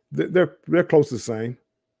fees, they're close to the same.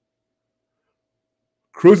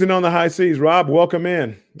 Cruising on the high seas, Rob, welcome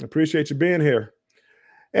in. Appreciate you being here.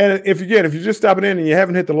 And if you're just stopping in and you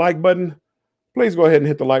haven't hit the like button, please go ahead and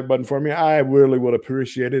hit the like button for me. I really would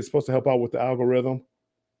appreciate it. It's supposed to help out with the algorithm.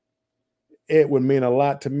 It would mean a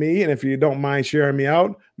lot to me. And if you don't mind sharing me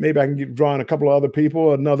out, maybe I can get drawing a couple of other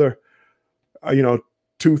people, another,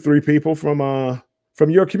 2-3 people from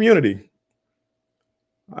your community.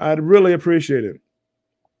 I'd really appreciate it.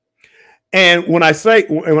 And when I say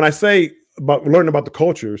about learning about the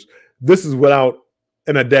cultures, this is without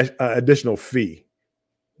an additional fee.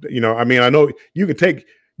 I know you can take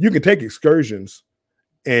excursions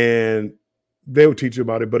and they will teach you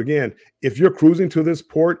about it. But again, if you're cruising to this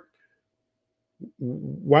port,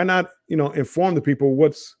 why not, inform the people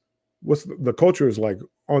what's the culture is like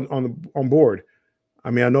on board. I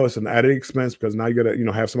know it's an added expense because now you got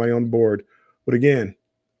to, have somebody on board. But again,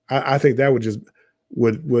 I think that would just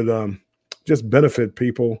benefit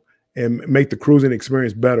people and make the cruising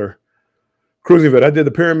experience better. Cruising Vet, I did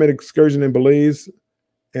the pyramid excursion in Belize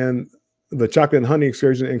and the chocolate and honey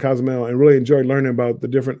excursion in Cozumel, and really enjoyed learning about the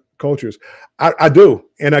different cultures. I do.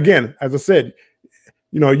 And again, as I said,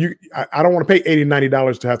 I don't want to pay $80,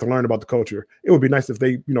 $90 to have to learn about the culture. It would be nice if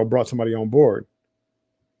they, brought somebody on board.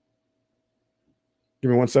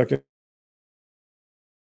 Give me 1 second.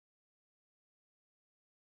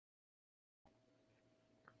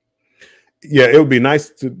 Yeah, it would be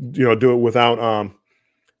nice to, do it without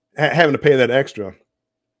having to pay that extra.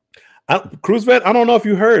 Cruise Vet, I don't know if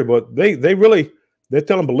you heard, but they're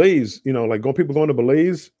telling Belize, like people going to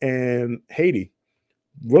Belize and Haiti,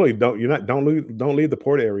 really don't leave the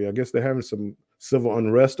port area. I guess they're having some civil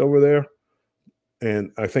unrest over there,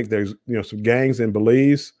 and I think there's some gangs in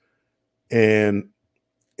Belize and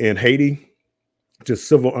in Haiti, just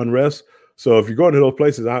civil unrest. So if you go to those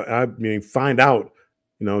places, find out,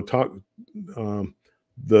 talk.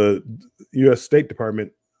 The U.S. State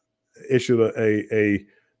Department issued a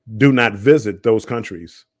do not visit those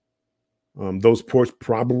countries. Those ports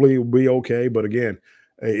probably will be okay, but again,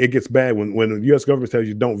 it gets bad when the U.S. government tells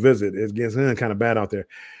you don't visit. It gets kind of bad out there.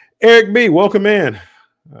 Eric B, welcome in.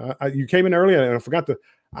 You came in earlier, and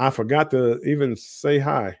I forgot to even say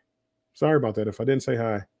hi. Sorry about that if I didn't say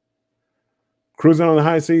hi. Cruising on the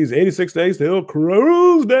high seas, 86 days till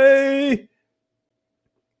cruise day.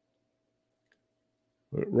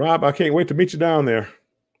 Rob, I can't wait to meet you down there.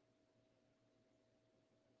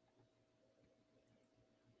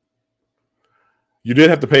 You did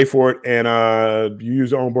have to pay for it, and you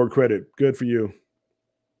use onboard credit. Good for you.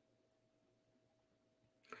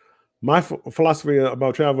 My philosophy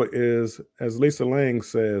about travel is, as Lisa Lang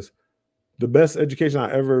says, the best education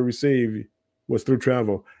I ever received was through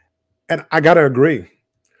travel. And I got to agree.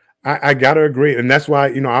 I got to agree. And that's why,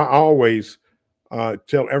 I always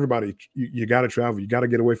tell everybody, you got to travel. You got to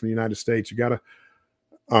get away from the United States. You got to,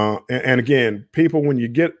 and again, people, when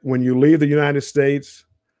you leave the United States,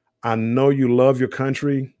 I know you love your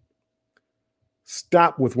country.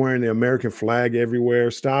 Stop with wearing the American flag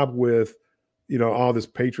everywhere. Stop with, all this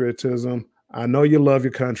patriotism. I know you love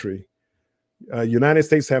your country. United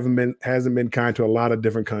States hasn't been kind to a lot of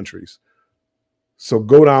different countries. So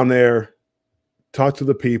go down there, talk to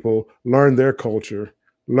the people, learn their culture,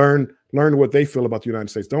 learn what they feel about the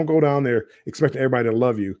United States. Don't go down there expecting everybody to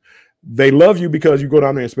love you. They love you because you go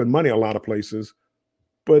down there and spend money a lot of places.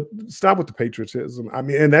 But stop with the patriotism.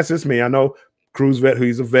 And that's just me. I know Cruise Vet, who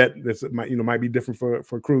he's a vet, might be different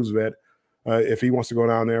for Cruise Vet if he wants to go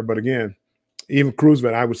down there. But again, even Cruise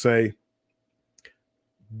Vet, I would say,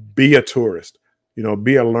 be a tourist,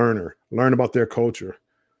 be a learner, learn about their culture.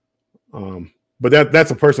 But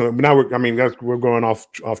that's a personal. Now we're going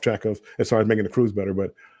off track of as far as making the cruise better.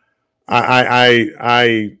 But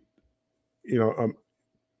I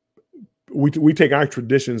we take our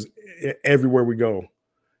traditions everywhere we go,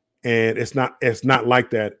 and it's not like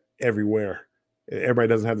that everywhere. Everybody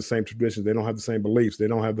doesn't have the same traditions. They don't have the same beliefs. They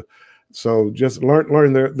don't have the. So just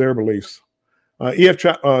learn their beliefs. EF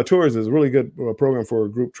Tours is a really good program for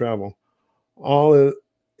group travel. All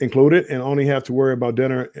included, and only have to worry about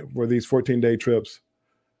dinner for these 14-day trips.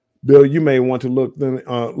 Bill, you may want to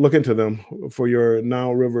look into them for your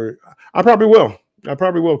Nile River. I probably will,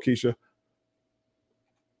 Keisha.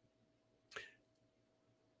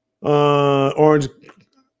 Orange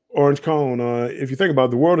Cone. If you think about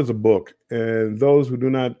it, the world is a book, and those who do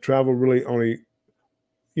not travel really only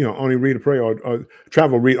read a pray or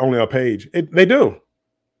travel read only a page. They do.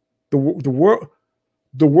 The world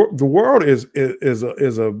is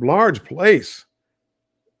a large place,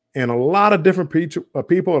 and a lot of different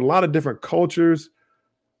people, a lot of different cultures.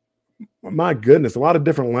 My goodness, a lot of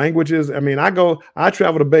different languages. I mean, I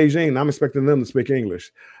travel to Beijing, and I'm expecting them to speak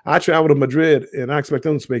English. I travel to Madrid, and I expect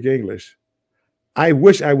them to speak English. I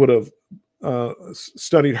wish I would have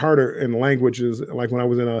studied harder in languages, like when I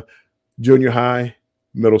was in a junior high,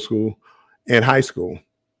 middle school, and high school.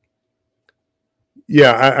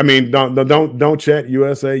 Yeah, I mean, don't chat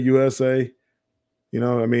USA.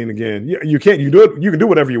 I mean, again, you can't. You can do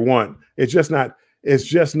whatever you want. It's just not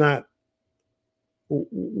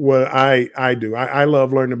what I do. I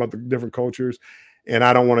love learning about the different cultures, and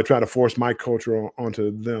I don't want to try to force my culture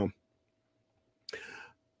onto them.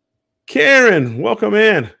 Karen, welcome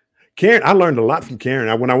in. Karen, I learned a lot from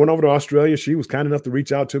Karen. When I went over to Australia, she was kind enough to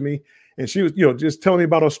reach out to me, and she was, just telling me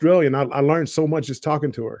about Australia, and I learned so much just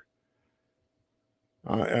talking to her.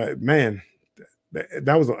 Man,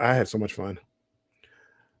 I had so much fun.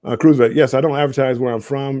 Cruise, yes, I don't advertise where I'm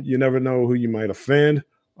from. You never know who you might offend.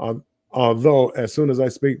 Although, as soon as I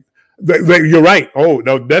speak, you're right. Oh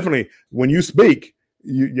no, definitely. When you speak,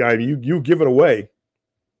 you give it away.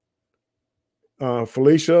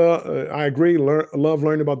 Felicia, I agree. Love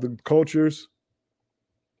learning about the cultures.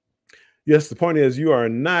 Yes, the point is you are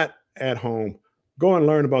not at home. Go and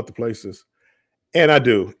learn about the places. And I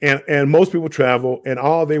do. And most people travel, and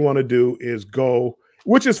all they want to do is go,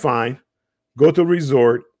 which is fine. Go to a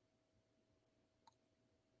resort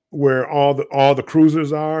where all the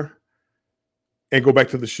cruisers are, and go back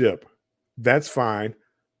to the ship. That's fine.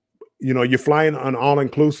 You're flying on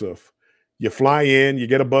all-inclusive. You fly in, you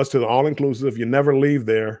get a bus to the all-inclusive, you never leave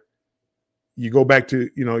there. You go back to,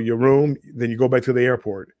 your room, then you go back to the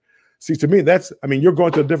airport. See, to me, you're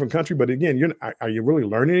going to a different country, but again, are you really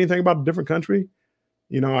learning anything about a different country?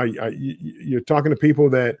 You're talking to people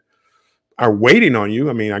that are waiting on you.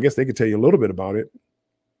 I mean, I guess they could tell you a little bit about it,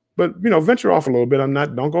 but venture off a little bit.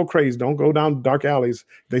 Don't go crazy. Don't go down dark alleys.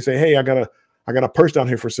 They say, hey, I got a purse down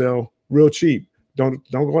here for sale, real cheap. Don't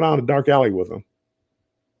go down a dark alley with them.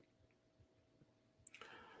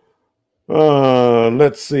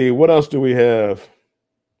 Let's see. What else do we have?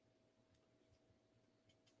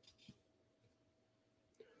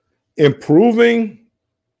 Improving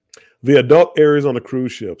the adult areas on the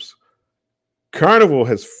cruise ships. Carnival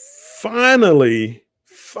has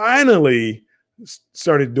finally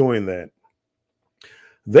started doing that.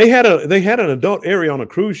 They had an adult area on a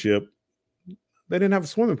cruise ship. They didn't have a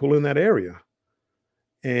swimming pool in that area.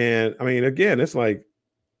 And I mean, again, it's like,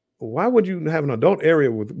 why would you have an adult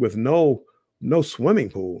area with no swimming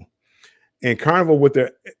pool? And Carnival, with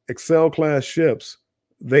their Excel class ships,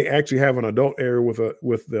 they actually have an adult area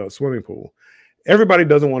with the swimming pool. Everybody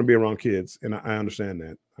doesn't want to be around kids, and I understand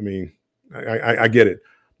that. I mean, I get it,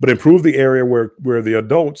 but improve the area where the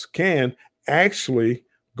adults can actually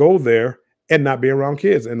go there and not be around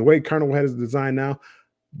kids. And the way Carnival has designed now,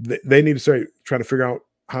 they need to start trying to figure out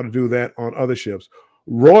how to do that on other ships.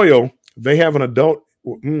 Royal, they have an adult.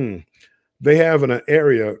 They have an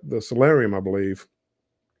area, the Solarium, I believe,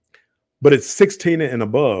 but it's 16 and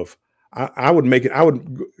above. I would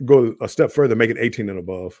go a step further, make it 18 and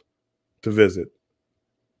above to visit.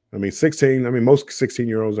 I mean, 16. I mean, most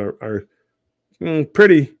 16-year-olds are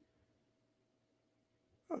pretty,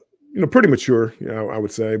 pretty mature. I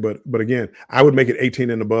would say, but again, I would make it 18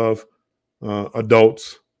 and above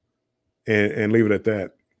adults, and leave it at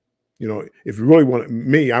that. If you really want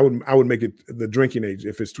me, I would make it the drinking age.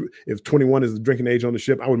 If 21 is the drinking age on the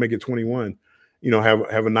ship, I would make it 21.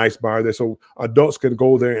 Have a nice bar there so adults can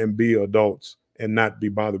go there and be adults and not be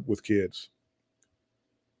bothered with kids.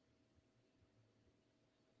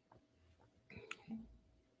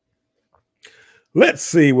 Let's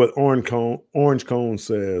see what Orange Cone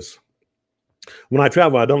says. When I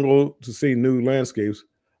travel, I don't go to see new landscapes.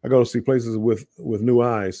 I go to see places with new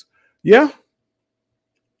eyes. Yeah,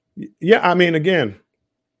 yeah. I mean, again,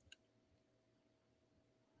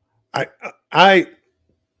 I I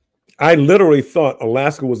I literally thought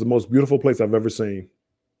Alaska was the most beautiful place I've ever seen.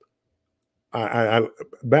 I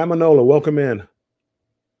Bamanola, welcome in.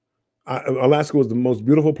 Alaska was the most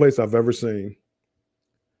beautiful place I've ever seen.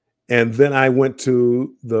 And then I went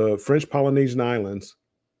to the French Polynesian Islands,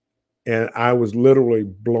 and I was literally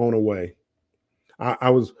blown away. I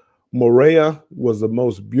was Moorea was the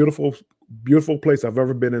most beautiful place I've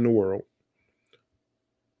ever been in the world.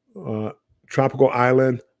 Uh, Tropical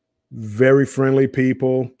island, very friendly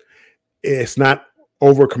people. It's not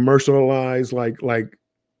over commercialized like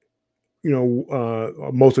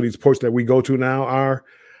most of these ports that we go to now are.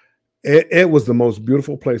 It was the most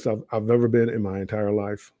beautiful place I've ever been in my entire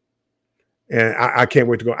life, and I can't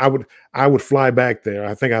wait to go. I would fly back there.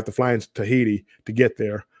 I think I have to fly into Tahiti to get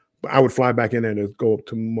there, but I would fly back in there to go up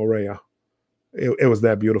to Moorea. It was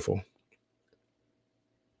that beautiful.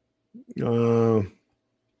 Uh,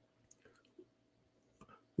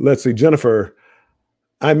 let's see, Jennifer.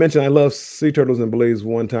 I mentioned I love sea turtles in Belize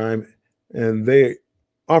one time, and they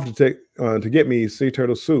offered to get me sea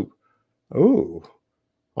turtle soup. Ooh.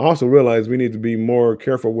 I also realize we need to be more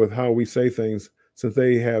careful with how we say things since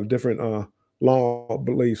they have different law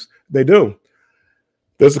beliefs. They do.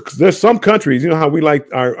 There's some countries, you know how we like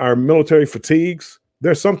our military fatigues?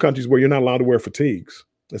 There's some countries where you're not allowed to wear fatigues.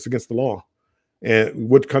 That's against the law. And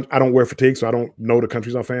I don't wear fatigues, so I don't know the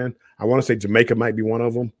countries offhand. I want to say Jamaica might be one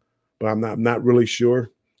of them, but I'm not really sure.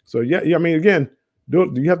 So yeah. I mean, again,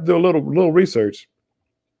 you have to do a little research.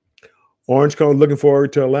 Orange Cone, looking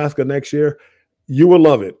forward to Alaska next year. You will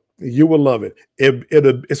love it. You will love it.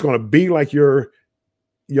 It's going to be like you're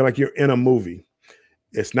in a movie.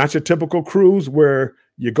 It's not your typical cruise where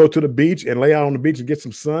you go to the beach and lay out on the beach and get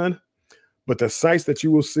some sun, but the sights that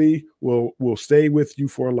you will see will stay with you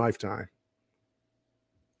for a lifetime.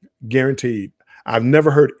 Guaranteed. I've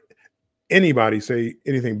never heard anybody say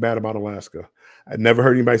anything bad about Alaska. I never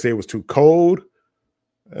heard anybody say it was too cold.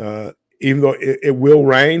 Uh, Even though it will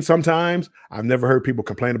rain sometimes, I've never heard people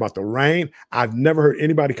complain about the rain. I've never heard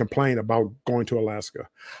anybody complain about going to Alaska.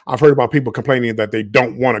 I've heard about people complaining that they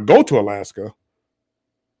don't want to go to Alaska,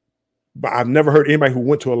 but I've never heard anybody who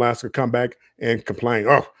went to Alaska come back and complain,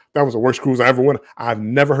 oh, that was the worst cruise I ever went. I've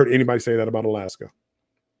never heard anybody say that about Alaska.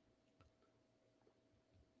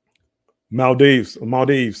 Maldives.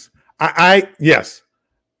 Yes,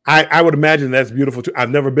 I would imagine that's beautiful too.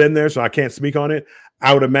 I've never been there, so I can't speak on it.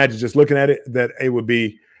 I would imagine just looking at it that it would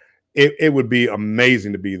be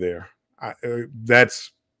amazing to be there.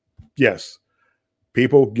 That's yes.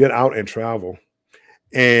 People get out and travel,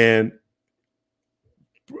 and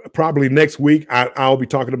probably next week I'll be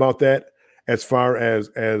talking about that. As far as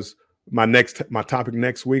my topic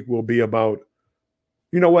next week will be about.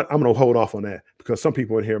 You know what? I'm going to hold off on that because some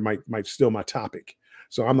people in here might steal my topic.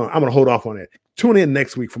 So I'm going to hold off on that. Tune in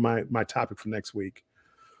next week for my topic for next week.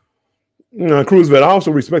 Cruise vet. I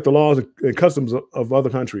also respect the laws and customs of other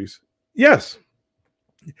countries. Yes,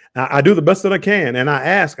 I do the best that I can, and I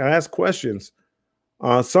ask questions.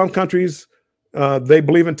 Some countries they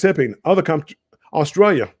believe in tipping. Other countries,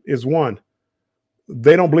 Australia is one.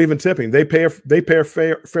 They don't believe in tipping. They pay a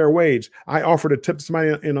fair wage. I offered to tip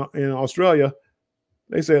somebody in Australia.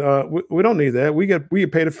 They said, we don't need that. We get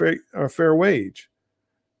paid a fair wage.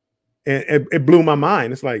 And it blew my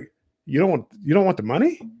mind. It's like, you don't want the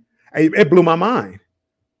money? It blew my mind.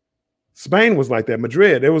 Spain was like that.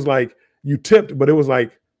 Madrid, it was like you tipped, but it was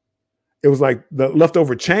like the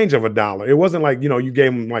leftover change of $1. It wasn't like, you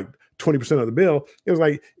gave them like 20% of the bill. It was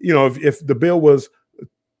like, if the bill was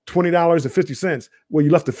 $20.50, well,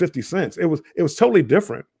 you left the 50 cents. It was totally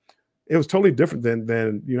different. It was totally different than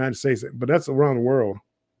the United States, but that's around the world.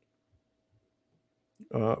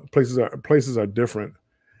 Places are different,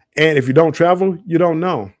 and if you don't travel, you don't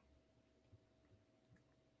know.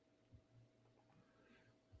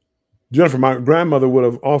 Jennifer, my grandmother would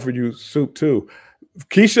have offered you soup too.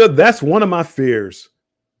 Keisha, that's one of my fears.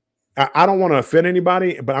 I don't want to offend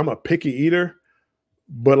anybody, but I'm a picky eater.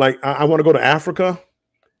 But like, I want to go to Africa,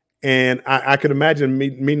 and I could imagine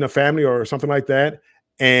meeting a family or something like that,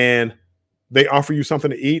 and they offer you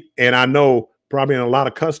something to eat. And I know probably in a lot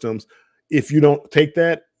of customs, if you don't take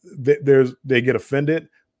that, they get offended.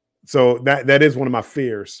 So that is one of my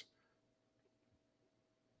fears.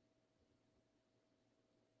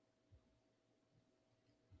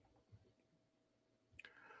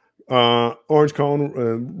 Orange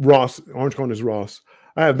Cone, Ross. Orange Cone is Ross.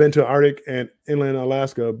 I have been to Arctic and inland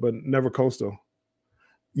Alaska, but never coastal.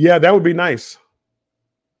 Yeah, that would be nice.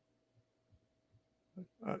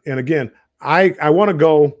 And again, I want to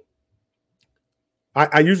go.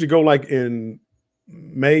 I usually go like in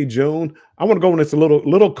May, June. I want to go when it's a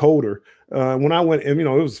little colder. When I went, and it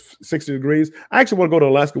was 60 degrees. I actually want to go to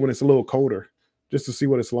Alaska when it's a little colder, just to see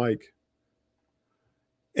what it's like.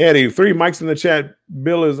 Eddie, 3 mics in the chat.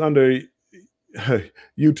 Bill is under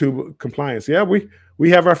YouTube compliance. Yeah, we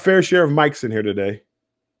have our fair share of mics in here today.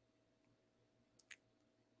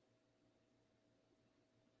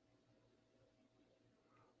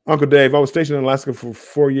 Uncle Dave, I was stationed in Alaska for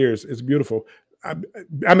 4 years. It's beautiful.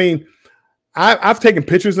 I mean, I've taken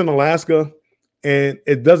pictures in Alaska, and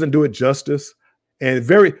it doesn't do it justice. And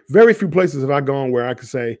very, very few places have I gone where I could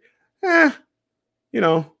say, it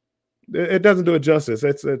doesn't do it justice.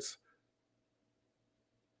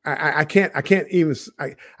 I can't even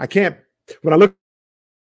I can't. When I look,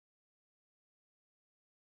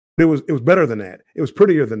 it was better than that. It was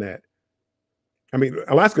prettier than that. I mean,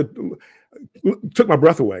 Alaska took my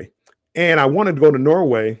breath away, and I wanted to go to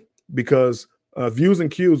Norway because Views and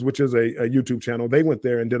Cues, which is a YouTube channel, they went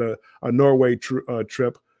there and did a Norway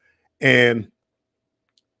trip, and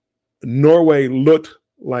Norway looked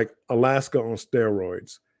like Alaska on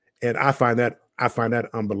steroids, and I find that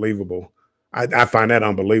unbelievable. I find that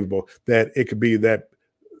unbelievable that it could be that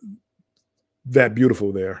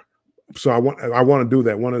beautiful there. So I want to do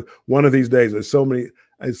that one of these days. There's so many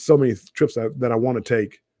trips that I want to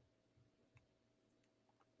take.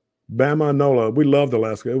 Bama Nola, we loved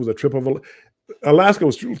Alaska. It was a trip of Alaska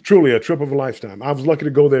was truly a trip of a lifetime. I was lucky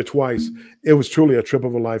to go there twice. It was truly a trip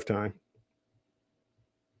of a lifetime.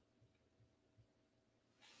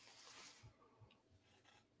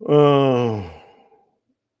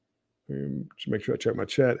 Make sure I check my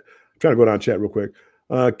chat. I'm trying to go down chat real quick.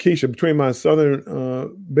 Keisha, between my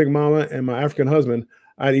Southern Big Mama and my African husband,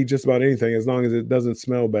 I'd eat just about anything as long as it doesn't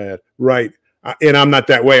smell bad. Right. And I'm not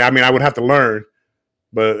that way. I mean, I would have to learn.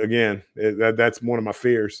 But again, that's one of my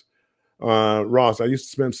fears. Ross, I used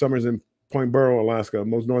to spend summers in Point Barrow, Alaska,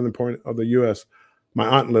 most northern point of the U.S. My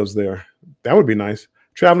aunt lives there. That would be nice.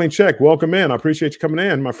 Traveling Czech, welcome in. I appreciate you coming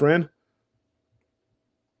in, my friend.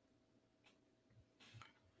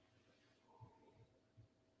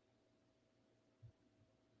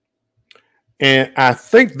 And I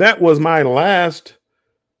think that was my last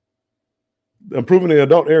improving the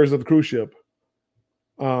adult areas of the cruise ship.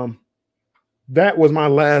 That was my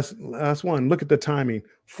last one. Look at the timing,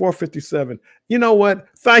 4:57. You know what?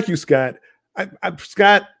 Thank you, Scott.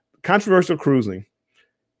 Scott, Controversial Cruising.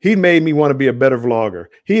 He made me want to be a better vlogger.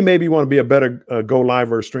 He made me want to be a better go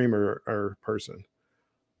live or streamer or person.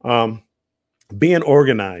 Being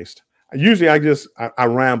organized. Usually I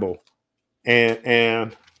ramble,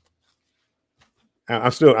 and I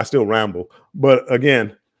still ramble. But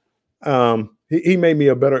again, he made me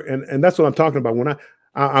a better, and that's what I'm talking about. When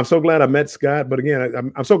I'm so glad I met Scott, but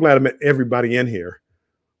again, I'm so glad I met everybody in here.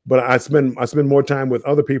 But I spend more time with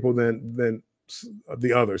other people than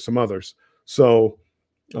some others. So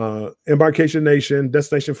Embarkation Nation,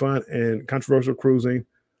 Destination Fun, and Controversial Cruising.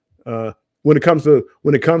 When it comes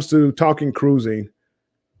to talking cruising,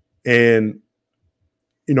 and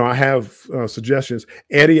I have suggestions.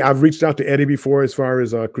 Eddie, I've reached out to Eddie before as far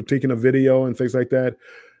as critiquing a video and things like that,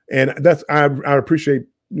 and I appreciate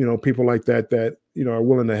people like that are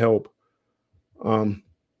willing to help. My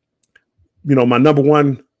number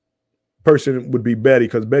one person would be Betty,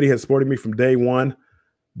 because Betty has supported me from day one.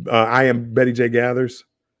 I am Betty J Gathers,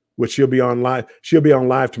 which she'll be on live. She'll be on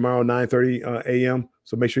live tomorrow, 9:30 a.m.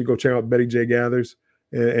 So make sure you go check out Betty J Gathers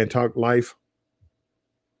and talk life.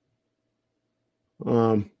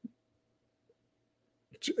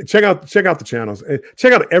 Check out the channels.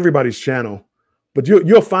 Check out everybody's channel, but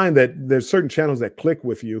you'll find that there's certain channels that click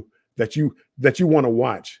with you that you want to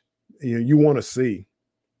watch, you want to see.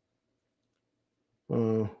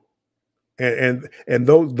 And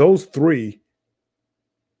those three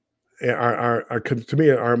are to me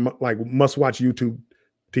are like must watch YouTube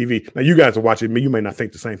TV. Now you guys are watching me. You may not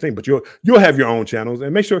think the same thing, but you'll have your own channels,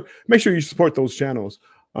 and make sure you support those channels.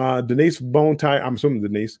 Denise Bone Tired. I'm assuming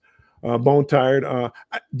Denise Bone Tired.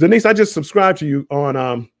 Denise, I just subscribed to you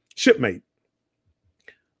on Shipmate.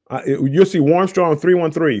 You'll see Warmstrong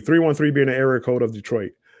 313 being the area code of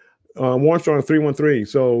Detroit. Warmstrong 313.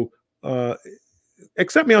 So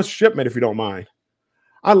accept me on Shipmate if you don't mind.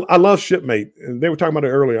 I love Shipmate, and they were talking about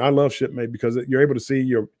it earlier. I love Shipmate because you're able to see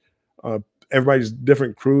your everybody's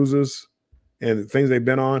different cruises and things they've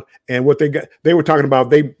been on, and what they got. They were talking about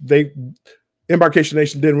they Embarkation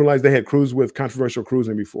Nation didn't realize they had cruised with Controversial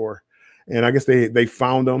Cruising before, and I guess they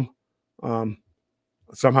found them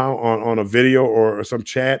somehow on a video or some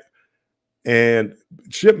chat, And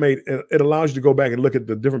Shipmate, it allows you to go back and look at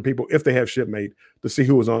the different people if they have Shipmate to see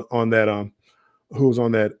who was on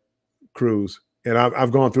that cruise. And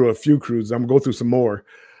I've gone through a few cruises. I'm gonna go through some more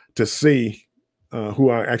to see who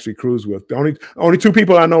I actually cruise with. The only two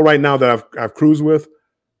people I know right now that I've cruised with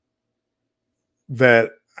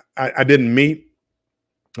that I didn't meet.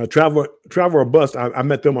 Travel or Bust. I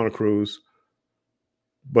met them on a cruise,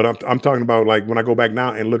 but I'm talking about like when I go back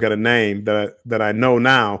now and look at a name that I know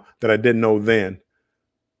now that I didn't know then,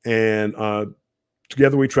 and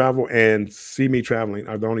Together We Travel and See Me Traveling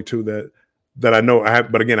are the only two that I know. I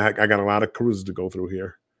have, but again, I got a lot of cruises to go through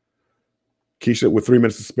here. Keisha, with 3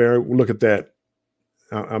 minutes to spare, look at that.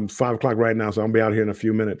 I'm 5 o'clock right now, so I'll be out here in a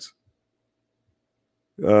few minutes.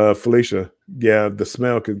 Felicia, yeah, the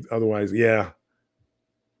smell could otherwise, yeah.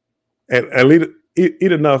 At least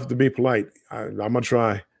eat enough to be polite. I'm gonna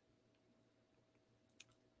try.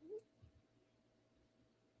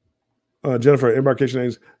 Jennifer, embarkation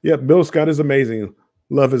names. Yeah, Bill Scott is amazing.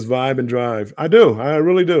 Love his vibe and drive. I do. I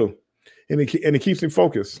really do. And he keeps me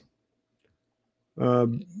focused.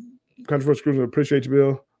 Controversial Cruiser, appreciate you,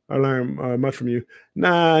 Bill. I learned much from you.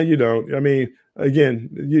 Nah, you don't. I mean, again,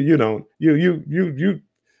 you don't.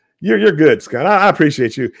 You're good, Scott. I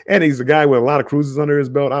appreciate you. And he's a guy with a lot of cruises under his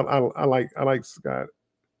belt. I like Scott.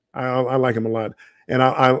 I like him a lot, and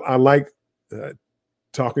I like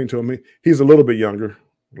talking to him. He's a little bit younger,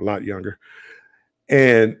 a lot younger,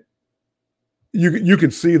 and you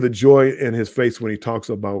can see the joy in his face when he talks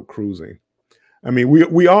about cruising. I mean,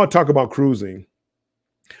 we all talk about cruising,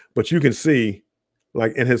 but you can see,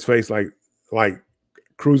 like in his face, like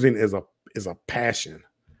cruising is a passion.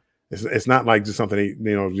 It's not like just something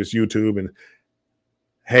just YouTube and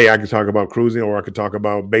hey, I could talk about cruising, or I could talk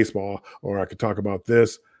about baseball, or I could talk about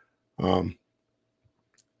this.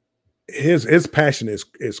 His passion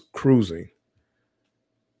is cruising.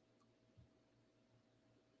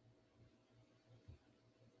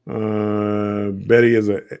 Betty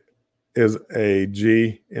is a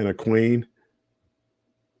G and a queen.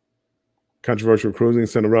 Controversial cruising,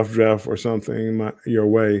 send a rough draft or something your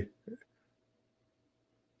way.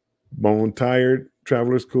 Bone tired,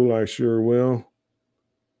 travelers cool, I sure will.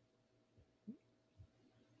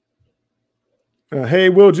 Hey,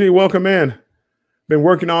 Will G, welcome in. Been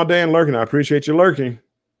working all day and lurking. I appreciate you lurking.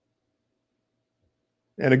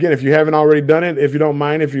 And again, if you haven't already done it, if you don't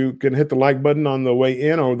mind, if you can hit the like button on the way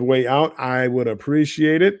in or the way out, I would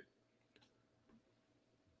appreciate it.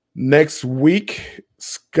 Next week,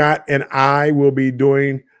 Scott and I will be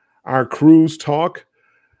doing our cruise talk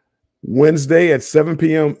Wednesday at 7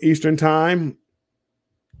 p.m. Eastern Time,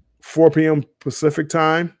 4 p.m. Pacific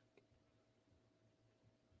Time.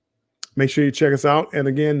 Make sure you check us out. And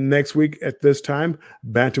again, next week at this time,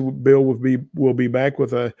 Banter with Bill will be back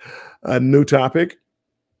with a new topic.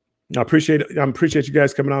 I appreciate you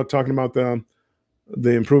guys coming out talking about the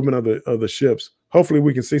improvement of the ships. Hopefully,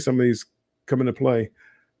 we can see some of these come into play,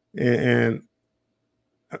 and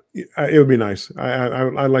it would be nice.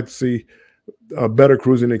 I'd like to see a better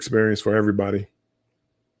cruising experience for everybody.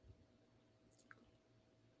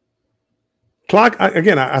 Clock,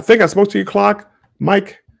 again, I think I spoke to you, Clock,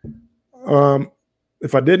 Mike.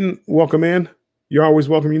 If I didn't, welcome in. You're always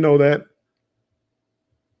welcome. You know that.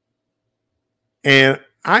 And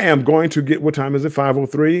I am going to get, what time is it?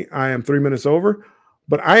 5:03. I am 3 minutes over,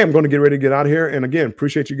 but I am going to get ready to get out of here. And again,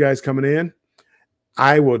 appreciate you guys coming in.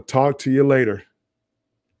 I will talk to you later.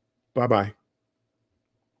 Bye-bye.